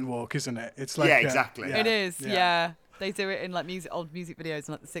can walk, isn't it? It's like exactly. It is, yeah. They do it in like old music videos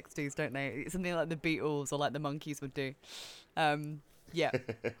in like the 60s, don't they? It's something like the Beatles or like the Monkees would do. Yeah.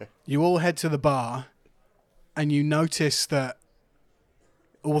 You all head to the bar, and you notice that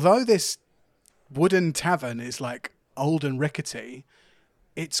although this wooden tavern is like old and rickety,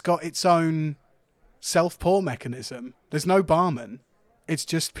 it's got its own self-pour mechanism. There's no barman. It's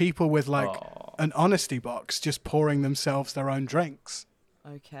just people with like an honesty box just pouring themselves their own drinks.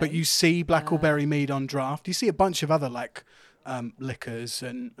 Okay. But you see blackberry mead on draft. You see a bunch of other like liquors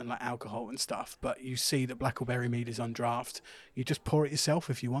and like alcohol and stuff. But you see that blackberry mead is on draft. You just pour it yourself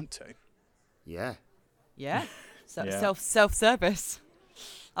if you want to. Yeah. Yeah. Self-service.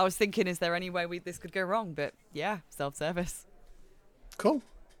 I was thinking, is there any way this could go wrong? But yeah, self-service. Cool.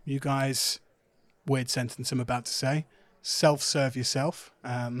 You guys, weird sentence I'm about to say. Self-serve yourself.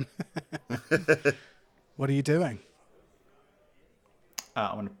 What are you doing?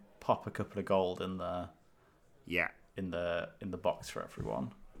 I'm going to pop a couple of gold in the in the box for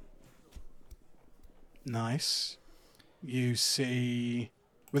everyone. Nice. You see,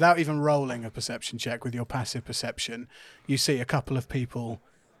 without even rolling a perception check with your passive perception, you see a couple of people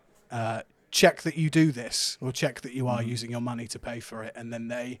check that you do this, or check that you are using your money to pay for it, and then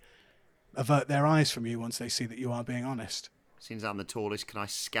they avert their eyes from you once they see that you are being honest. Since I'm the tallest, can I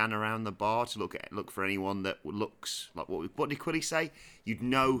scan around the bar to look for anyone that looks like what did Quilly say? You'd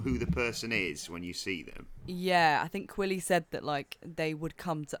know who the person is when you see them. Yeah, I think Quilly said that like they would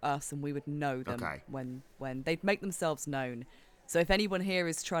come to us and we would know them when they'd make themselves known. So if anyone here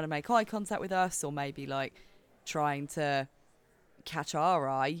is trying to make eye contact with us, or maybe like trying to catch our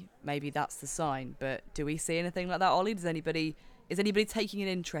eye, maybe that's the sign. But do we see anything like that, Ollie? Is anybody taking an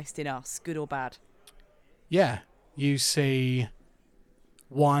interest in us, good or bad? Yeah. You see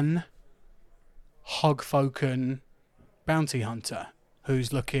one hogfolken bounty hunter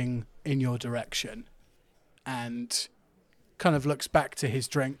who's looking in your direction and kind of looks back to his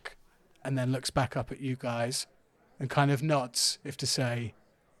drink and then looks back up at you guys and kind of nods if to say,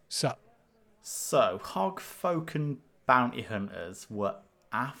 sup. So, hogfolken bounty hunters were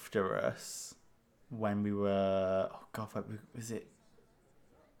after us when we were... Oh, God, was it...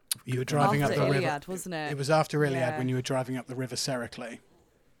 You were driving after up the Iliad, river. wasn't it? It was after Iliad Yeah. when you were driving up the river Sericles.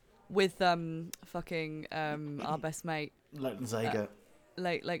 With our best mate Leighton Zager.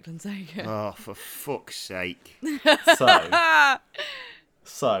 Lakeland Zager. Oh, for fuck's sake!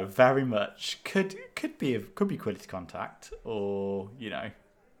 So very much could be quality contact, or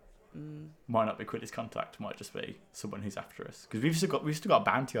Might not be Quilly's contact. Might just be someone who's after us. Because we've still got a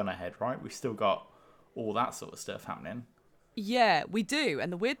bounty on our head, right? We've still got all that sort of stuff happening. Yeah, we do.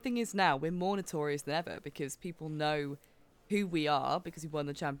 And the weird thing is now we're more notorious than ever because people know who we are because we won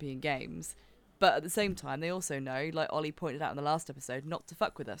the Champion Games. But at the same time, they also know, like Ollie pointed out in the last episode, not to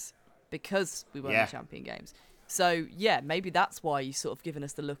fuck with us because we won the Champion Games. So, yeah, maybe that's why you sort of given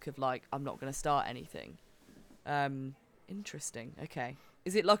us the look of, like, I'm not going to start anything. Interesting. Okay.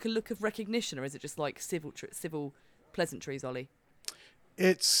 Is it like a look of recognition or is it just like civil pleasantries, Ollie?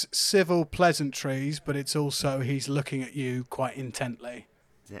 It's civil pleasantries, but it's also he's looking at you quite intently.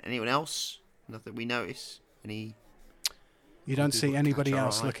 Is there anyone else? Nothing we notice? You don't see anybody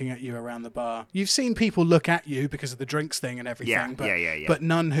else looking at you around the bar. You've seen people look at you because of the drinks thing and everything, but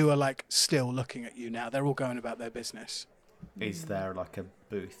none who are like still looking at you now. They're all going about their business. Is there like a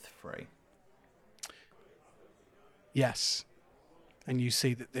booth free? Yes. And you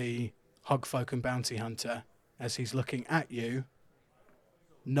see that the Hogfolk and Bounty Hunter, as he's looking at you,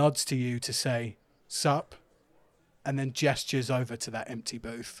 nods to you to say, sup, and then gestures over to that empty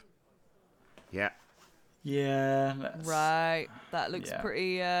booth. Yeah. Yeah. Right. That looks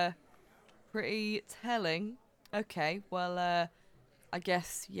pretty telling. Okay. Well, I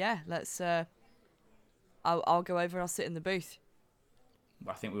guess, let's, I'll go over and I'll sit in the booth.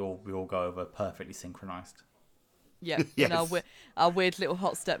 I think we all go over perfectly synchronized. Yeah. Yes. And our weird little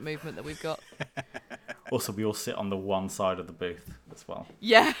hot step movement that we've got. Also, we all sit on the one side of the booth as well.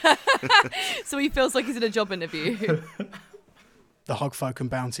 Yeah. So he feels like he's in a job interview. The Hogfolk and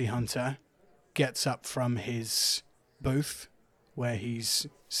Bounty Hunter gets up from his booth where he's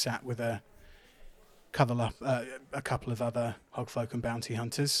sat with a couple of other Hogfolk and Bounty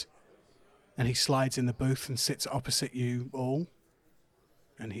Hunters, and he slides in the booth and sits opposite you all,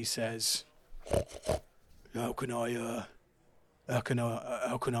 and he says, How can I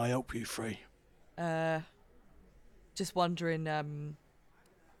help you, Free? Just wondering,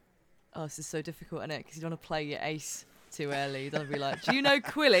 this is so difficult, isn't it? Because you don't want to play your ace too early. You don't want to be like, do you know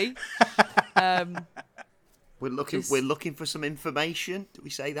Quilly? We're looking for some information. Did we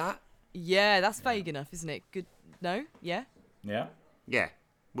say that? Yeah, that's vague enough, isn't it? Good. No? Yeah? Yeah. Yeah.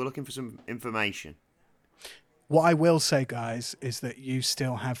 We're looking for some information. What I will say, guys, is that you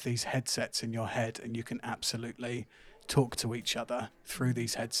still have these headsets in your head and you can absolutely talk to each other through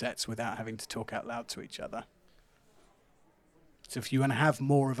these headsets without having to talk out loud to each other. So if you want to have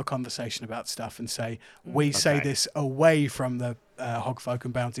more of a conversation about stuff and say, we say this away from the Hogfolk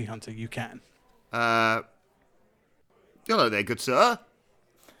and Bounty Hunter, you can. Hello there, good sir.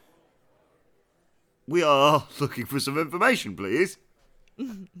 We are looking for some information, please.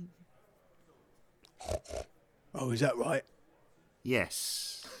 Oh, is that right?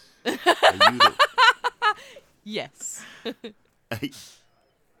 Yes. Yes.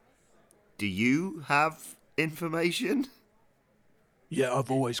 Do you have information? Yeah,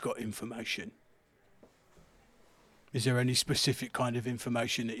 I've always got information. Is there any specific kind of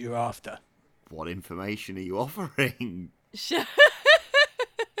information that you're after? What information are you offering?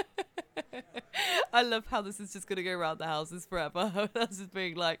 I love how this is just going to go around the houses forever. That's just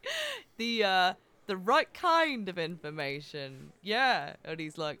being like, the right kind of information. Yeah. And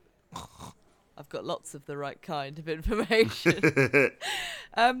he's like, I've got lots of the right kind of information.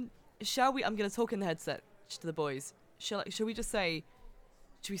 Shall we? I'm going to talk in the headset to the boys. Shall we just say?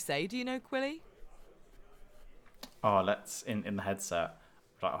 Should we say? Do you know Quilly? Oh, let's in the headset.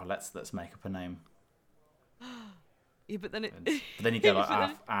 Like, let's make up a name. Yeah, but then But then you go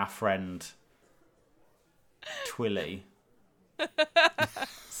like our friend Twilly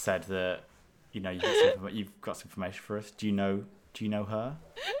said that you've got some information for us. Do you know her?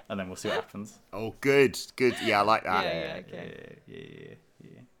 And then we'll see what happens. Oh, good. Yeah, I like that. Yeah, okay.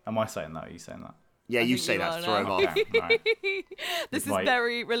 Yeah. Am I saying that? Or are you saying that? Yeah, you say that. Throw him off. Okay, right. This is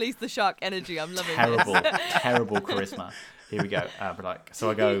very release the shark energy. I'm loving terrible charisma. Here we go. So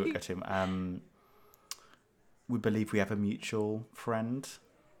I go to him. We believe we have a mutual friend,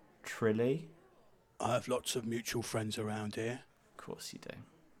 Trilly. I have lots of mutual friends around here. Of course you do.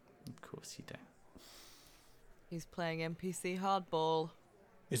 He's playing NPC hardball.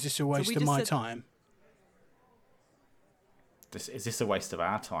 Is this a waste of my time? Is this a waste of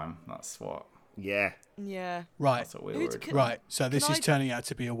our time? That's what. Yeah. Yeah. Right. That's what we were. Right. So this is turning out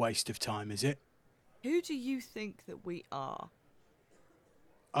to be a waste of time, is it? Who do you think that we are?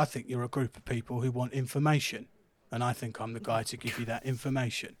 I think you're a group of people who want information, and I think I'm the guy to give you that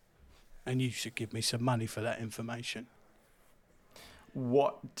information, and you should give me some money for that information.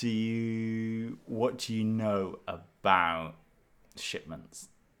 What do you know about shipments?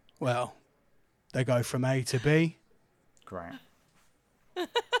 Well, they go from A to B. Great.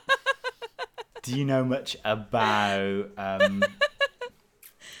 Do you know much about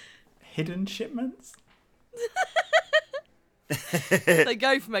hidden shipments? They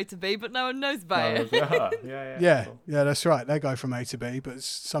go from A to B, but no one knows about it. Yeah, that's right. They go from A to B, but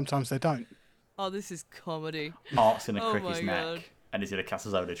sometimes they don't. Oh, this is comedy. Ark's going to Oh crick my his God. neck, and he's going to cast a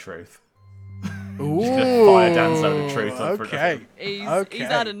Zone of Truth. Ooh, He's going to fire down Zone of Truth on front of okay. him. He's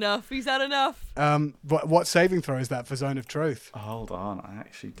had enough. He's had enough. What saving throw is that for Zone of Truth? Hold on, I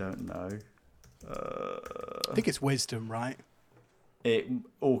actually don't know. I think it's wisdom, right?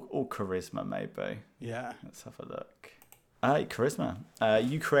 Or charisma, maybe. Yeah. Let's have a look. Charisma.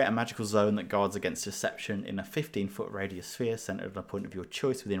 You create a magical zone that guards against deception in a 15-foot radius sphere centered on a point of your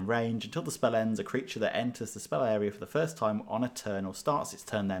choice within range. Until the spell ends, a creature that enters the spell area for the first time on a turn or starts its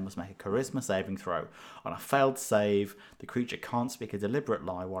turn there must make a charisma saving throw. On a failed save, the creature can't speak a deliberate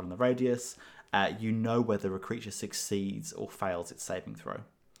lie while in the radius. You know whether a creature succeeds or fails its saving throw.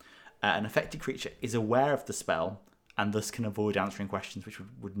 An affected creature is aware of the spell and thus can avoid answering questions which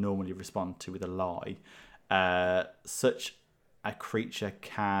would normally respond to with a lie. Such a creature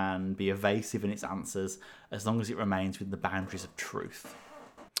can be evasive in its answers as long as it remains within the boundaries of truth.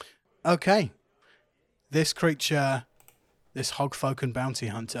 Okay. This creature, this Hogfolk and Bounty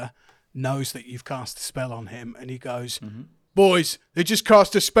Hunter, knows that you've cast a spell on him, and he goes, "Boys, they just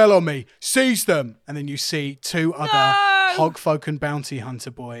cast a spell on me. Seize them!" And then you see two other Hogfolk and Bounty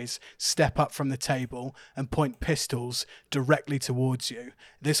Hunter boys step up from the table and point pistols directly towards you.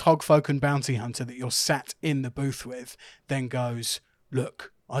 This Hogfolk and Bounty Hunter that you're sat in the booth with then goes,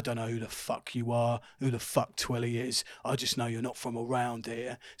 "Look, I don't know who the fuck you are, who the fuck Twilly is. I just know you're not from around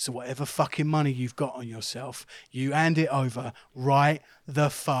here. So whatever fucking money you've got on yourself, you hand it over right the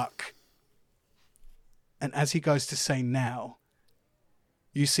fuck." And as he goes to say now,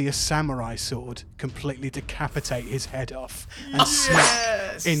 you see a samurai sword completely decapitate his head off and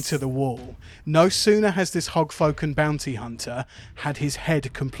smack into the wall. No sooner has this Hogfolk and Bounty Hunter had his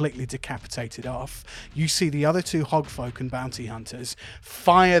head completely decapitated off, you see the other two Hogfolk and Bounty Hunters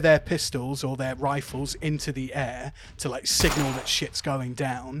fire their pistols or their rifles into the air to like signal that shit's going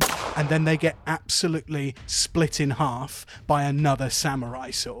down, and then they get absolutely split in half by another samurai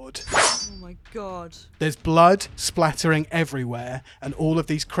sword. Oh my God. There's blood splattering everywhere, and all of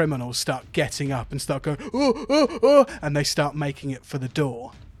these criminals start getting up and start going, "Oh, oh, oh," and they start making it for the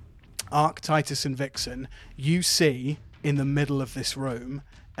door. Aark, Titus, and Vixen, you see in the middle of this room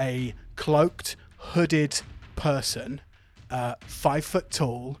a cloaked, hooded person, 5 foot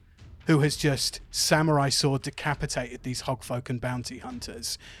tall, who has just samurai sword decapitated these Hogfolk and Bounty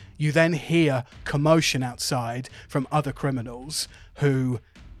Hunters. You then hear commotion outside from other criminals who,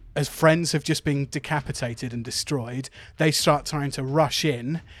 as friends have just been decapitated and destroyed, they start trying to rush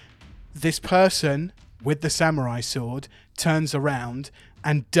in. This person with the samurai sword turns around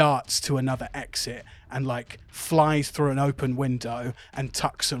and darts to another exit and like flies through an open window and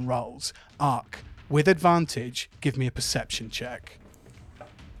tucks and rolls. Aark, with advantage, give me a perception check.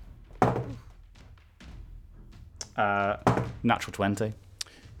 Natural 20.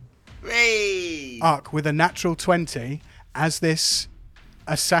 Hey! Aark, with a natural 20, as this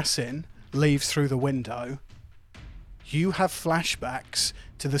assassin leaves through the window, you have flashbacks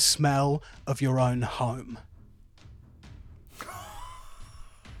to the smell of your own home.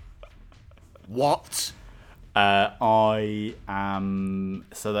 What? I am...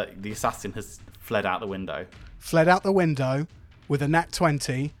 So that the assassin has fled out the window. Fled out the window with a nat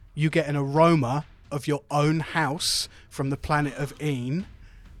 20, you get an aroma of your own house from the planet of Een,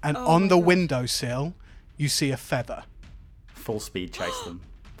 and on the windowsill, you see a feather. Full speed chase them.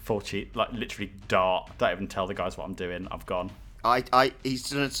 Full cheat, like literally dart. Don't even tell the guys what I'm doing. I've gone. He's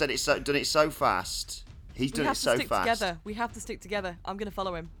done it so fast. He's done it so fast. Together. We have to stick together. I'm going to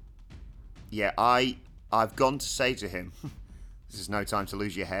follow him. Yeah, I've gone to say to him, "This is no time to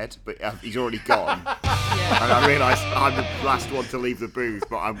lose your head," but he's already gone. Yeah. And I realise I'm the last one to leave the booth,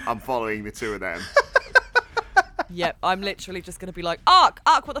 but I'm following the two of them. Yep, I'm literally just going to be like, Aark,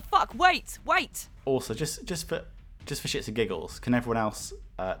 what the fuck? Wait. Also, just for shits and giggles, can everyone else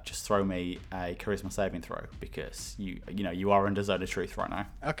just throw me a charisma saving throw, because you are under Zone of Truth right now.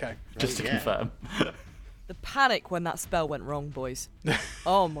 Okay. Just to confirm. The panic when that spell went wrong, boys.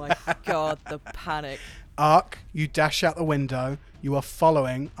 Oh my God, the panic. Aark, you dash out the window. You are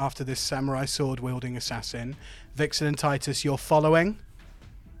following after this samurai sword-wielding assassin. Vixen and Titus, you're following.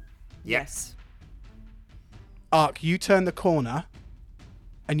 Yes. Aark, you turn the corner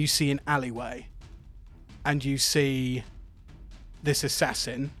and you see an alleyway. And you see this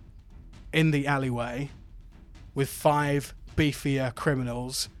assassin in the alleyway with 5 beefier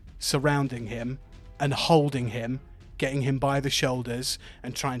criminals surrounding him and holding him, getting him by the shoulders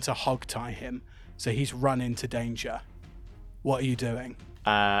and trying to hog tie him. So he's run into danger. What are you doing?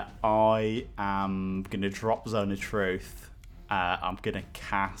 I am going to drop Zone of Truth. I'm going to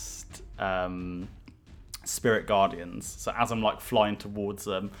cast Spirit Guardians. So as I'm like flying towards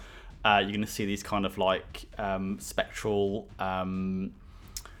them, you're going to see these kind of like spectral...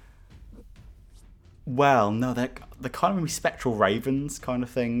 well, no, they're kind of maybe spectral ravens kind of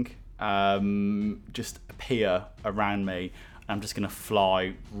thing. Just appear around me. I'm just going to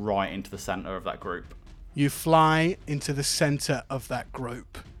fly right into the centre of that group. You fly into the centre of that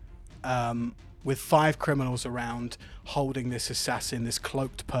group with 5 criminals around holding this assassin, this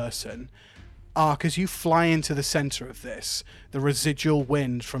cloaked person. Aark, as you fly into the centre of this, the residual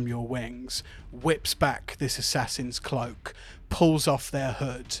wind from your wings whips back this assassin's cloak, pulls off their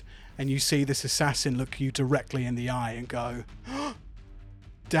hood, and you see this assassin look you directly in the eye and go,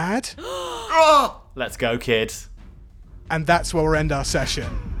 Dad? Let's go, kid. And that's where we'll end our session.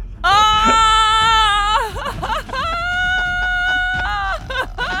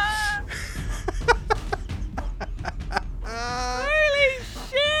 Holy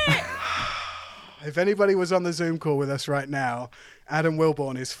shit! If anybody was on the Zoom call with us right now, Adam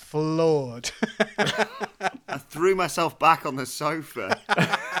Wilborn is floored. I threw myself back on the sofa.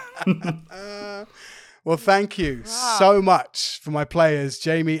 Well, thank you so much for my players,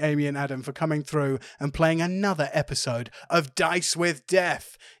 Jamie, Amy, and Adam, for coming through and playing another episode of Dice with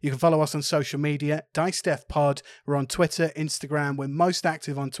Death. You can follow us on social media, Dice Death Pod. We're on Twitter, Instagram. We're most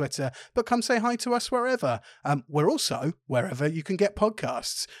active on Twitter, but come say hi to us wherever. We're also wherever you can get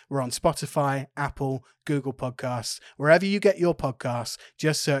podcasts. We're on Spotify, Apple, Google Podcasts. Wherever you get your podcasts,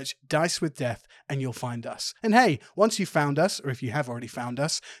 just search Dice with Death and you'll find us. And hey, once you've found us, or if you have already found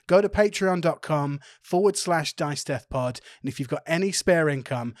us, go to patreon.com/Dice Death Pod. And if you've got any spare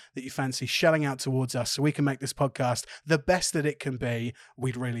income that you fancy shelling out towards us so we can make this podcast the best that it can be,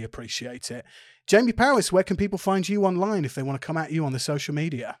 we'd really appreciate it. Jamie Powis, where can people find you online if they want to come at you on the social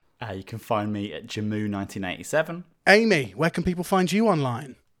media? You can find me at Jamu1987. Amy, where can people find you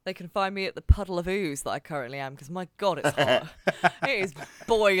online? They can find me at the puddle of ooze that I currently am, because my God, it's hot. It is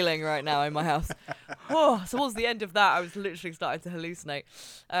boiling right now in my house. Oh, towards the end of that, I was literally starting to hallucinate.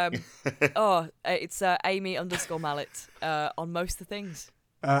 It's Amy_Mallet on most of the things.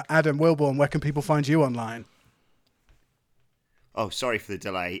 Adam Wilborn, where can people find you online? Oh, sorry for the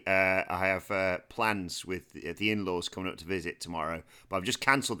delay. I have plans with the in-laws coming up to visit tomorrow, but I've just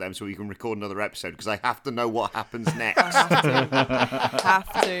cancelled them so we can record another episode because I have to know what happens next.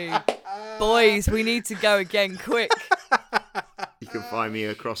 Have to. Boys, we need to go again quick. You can find me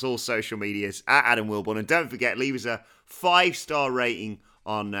across all social medias at Adam Wilborn. And don't forget, leave us a 5-star rating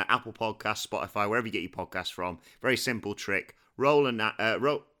on Apple Podcasts, Spotify, wherever you get your podcasts from. Very simple trick. Roll a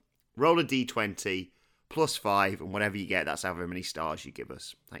D20. +5, and whatever you get, that's however many stars you give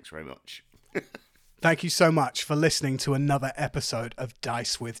us. Thanks very much. Thank you so much for listening to another episode of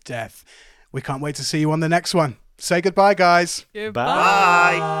Dice with Death. We can't wait to see you on the next one. Say goodbye, guys.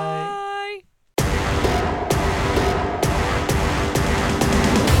 Goodbye. Bye.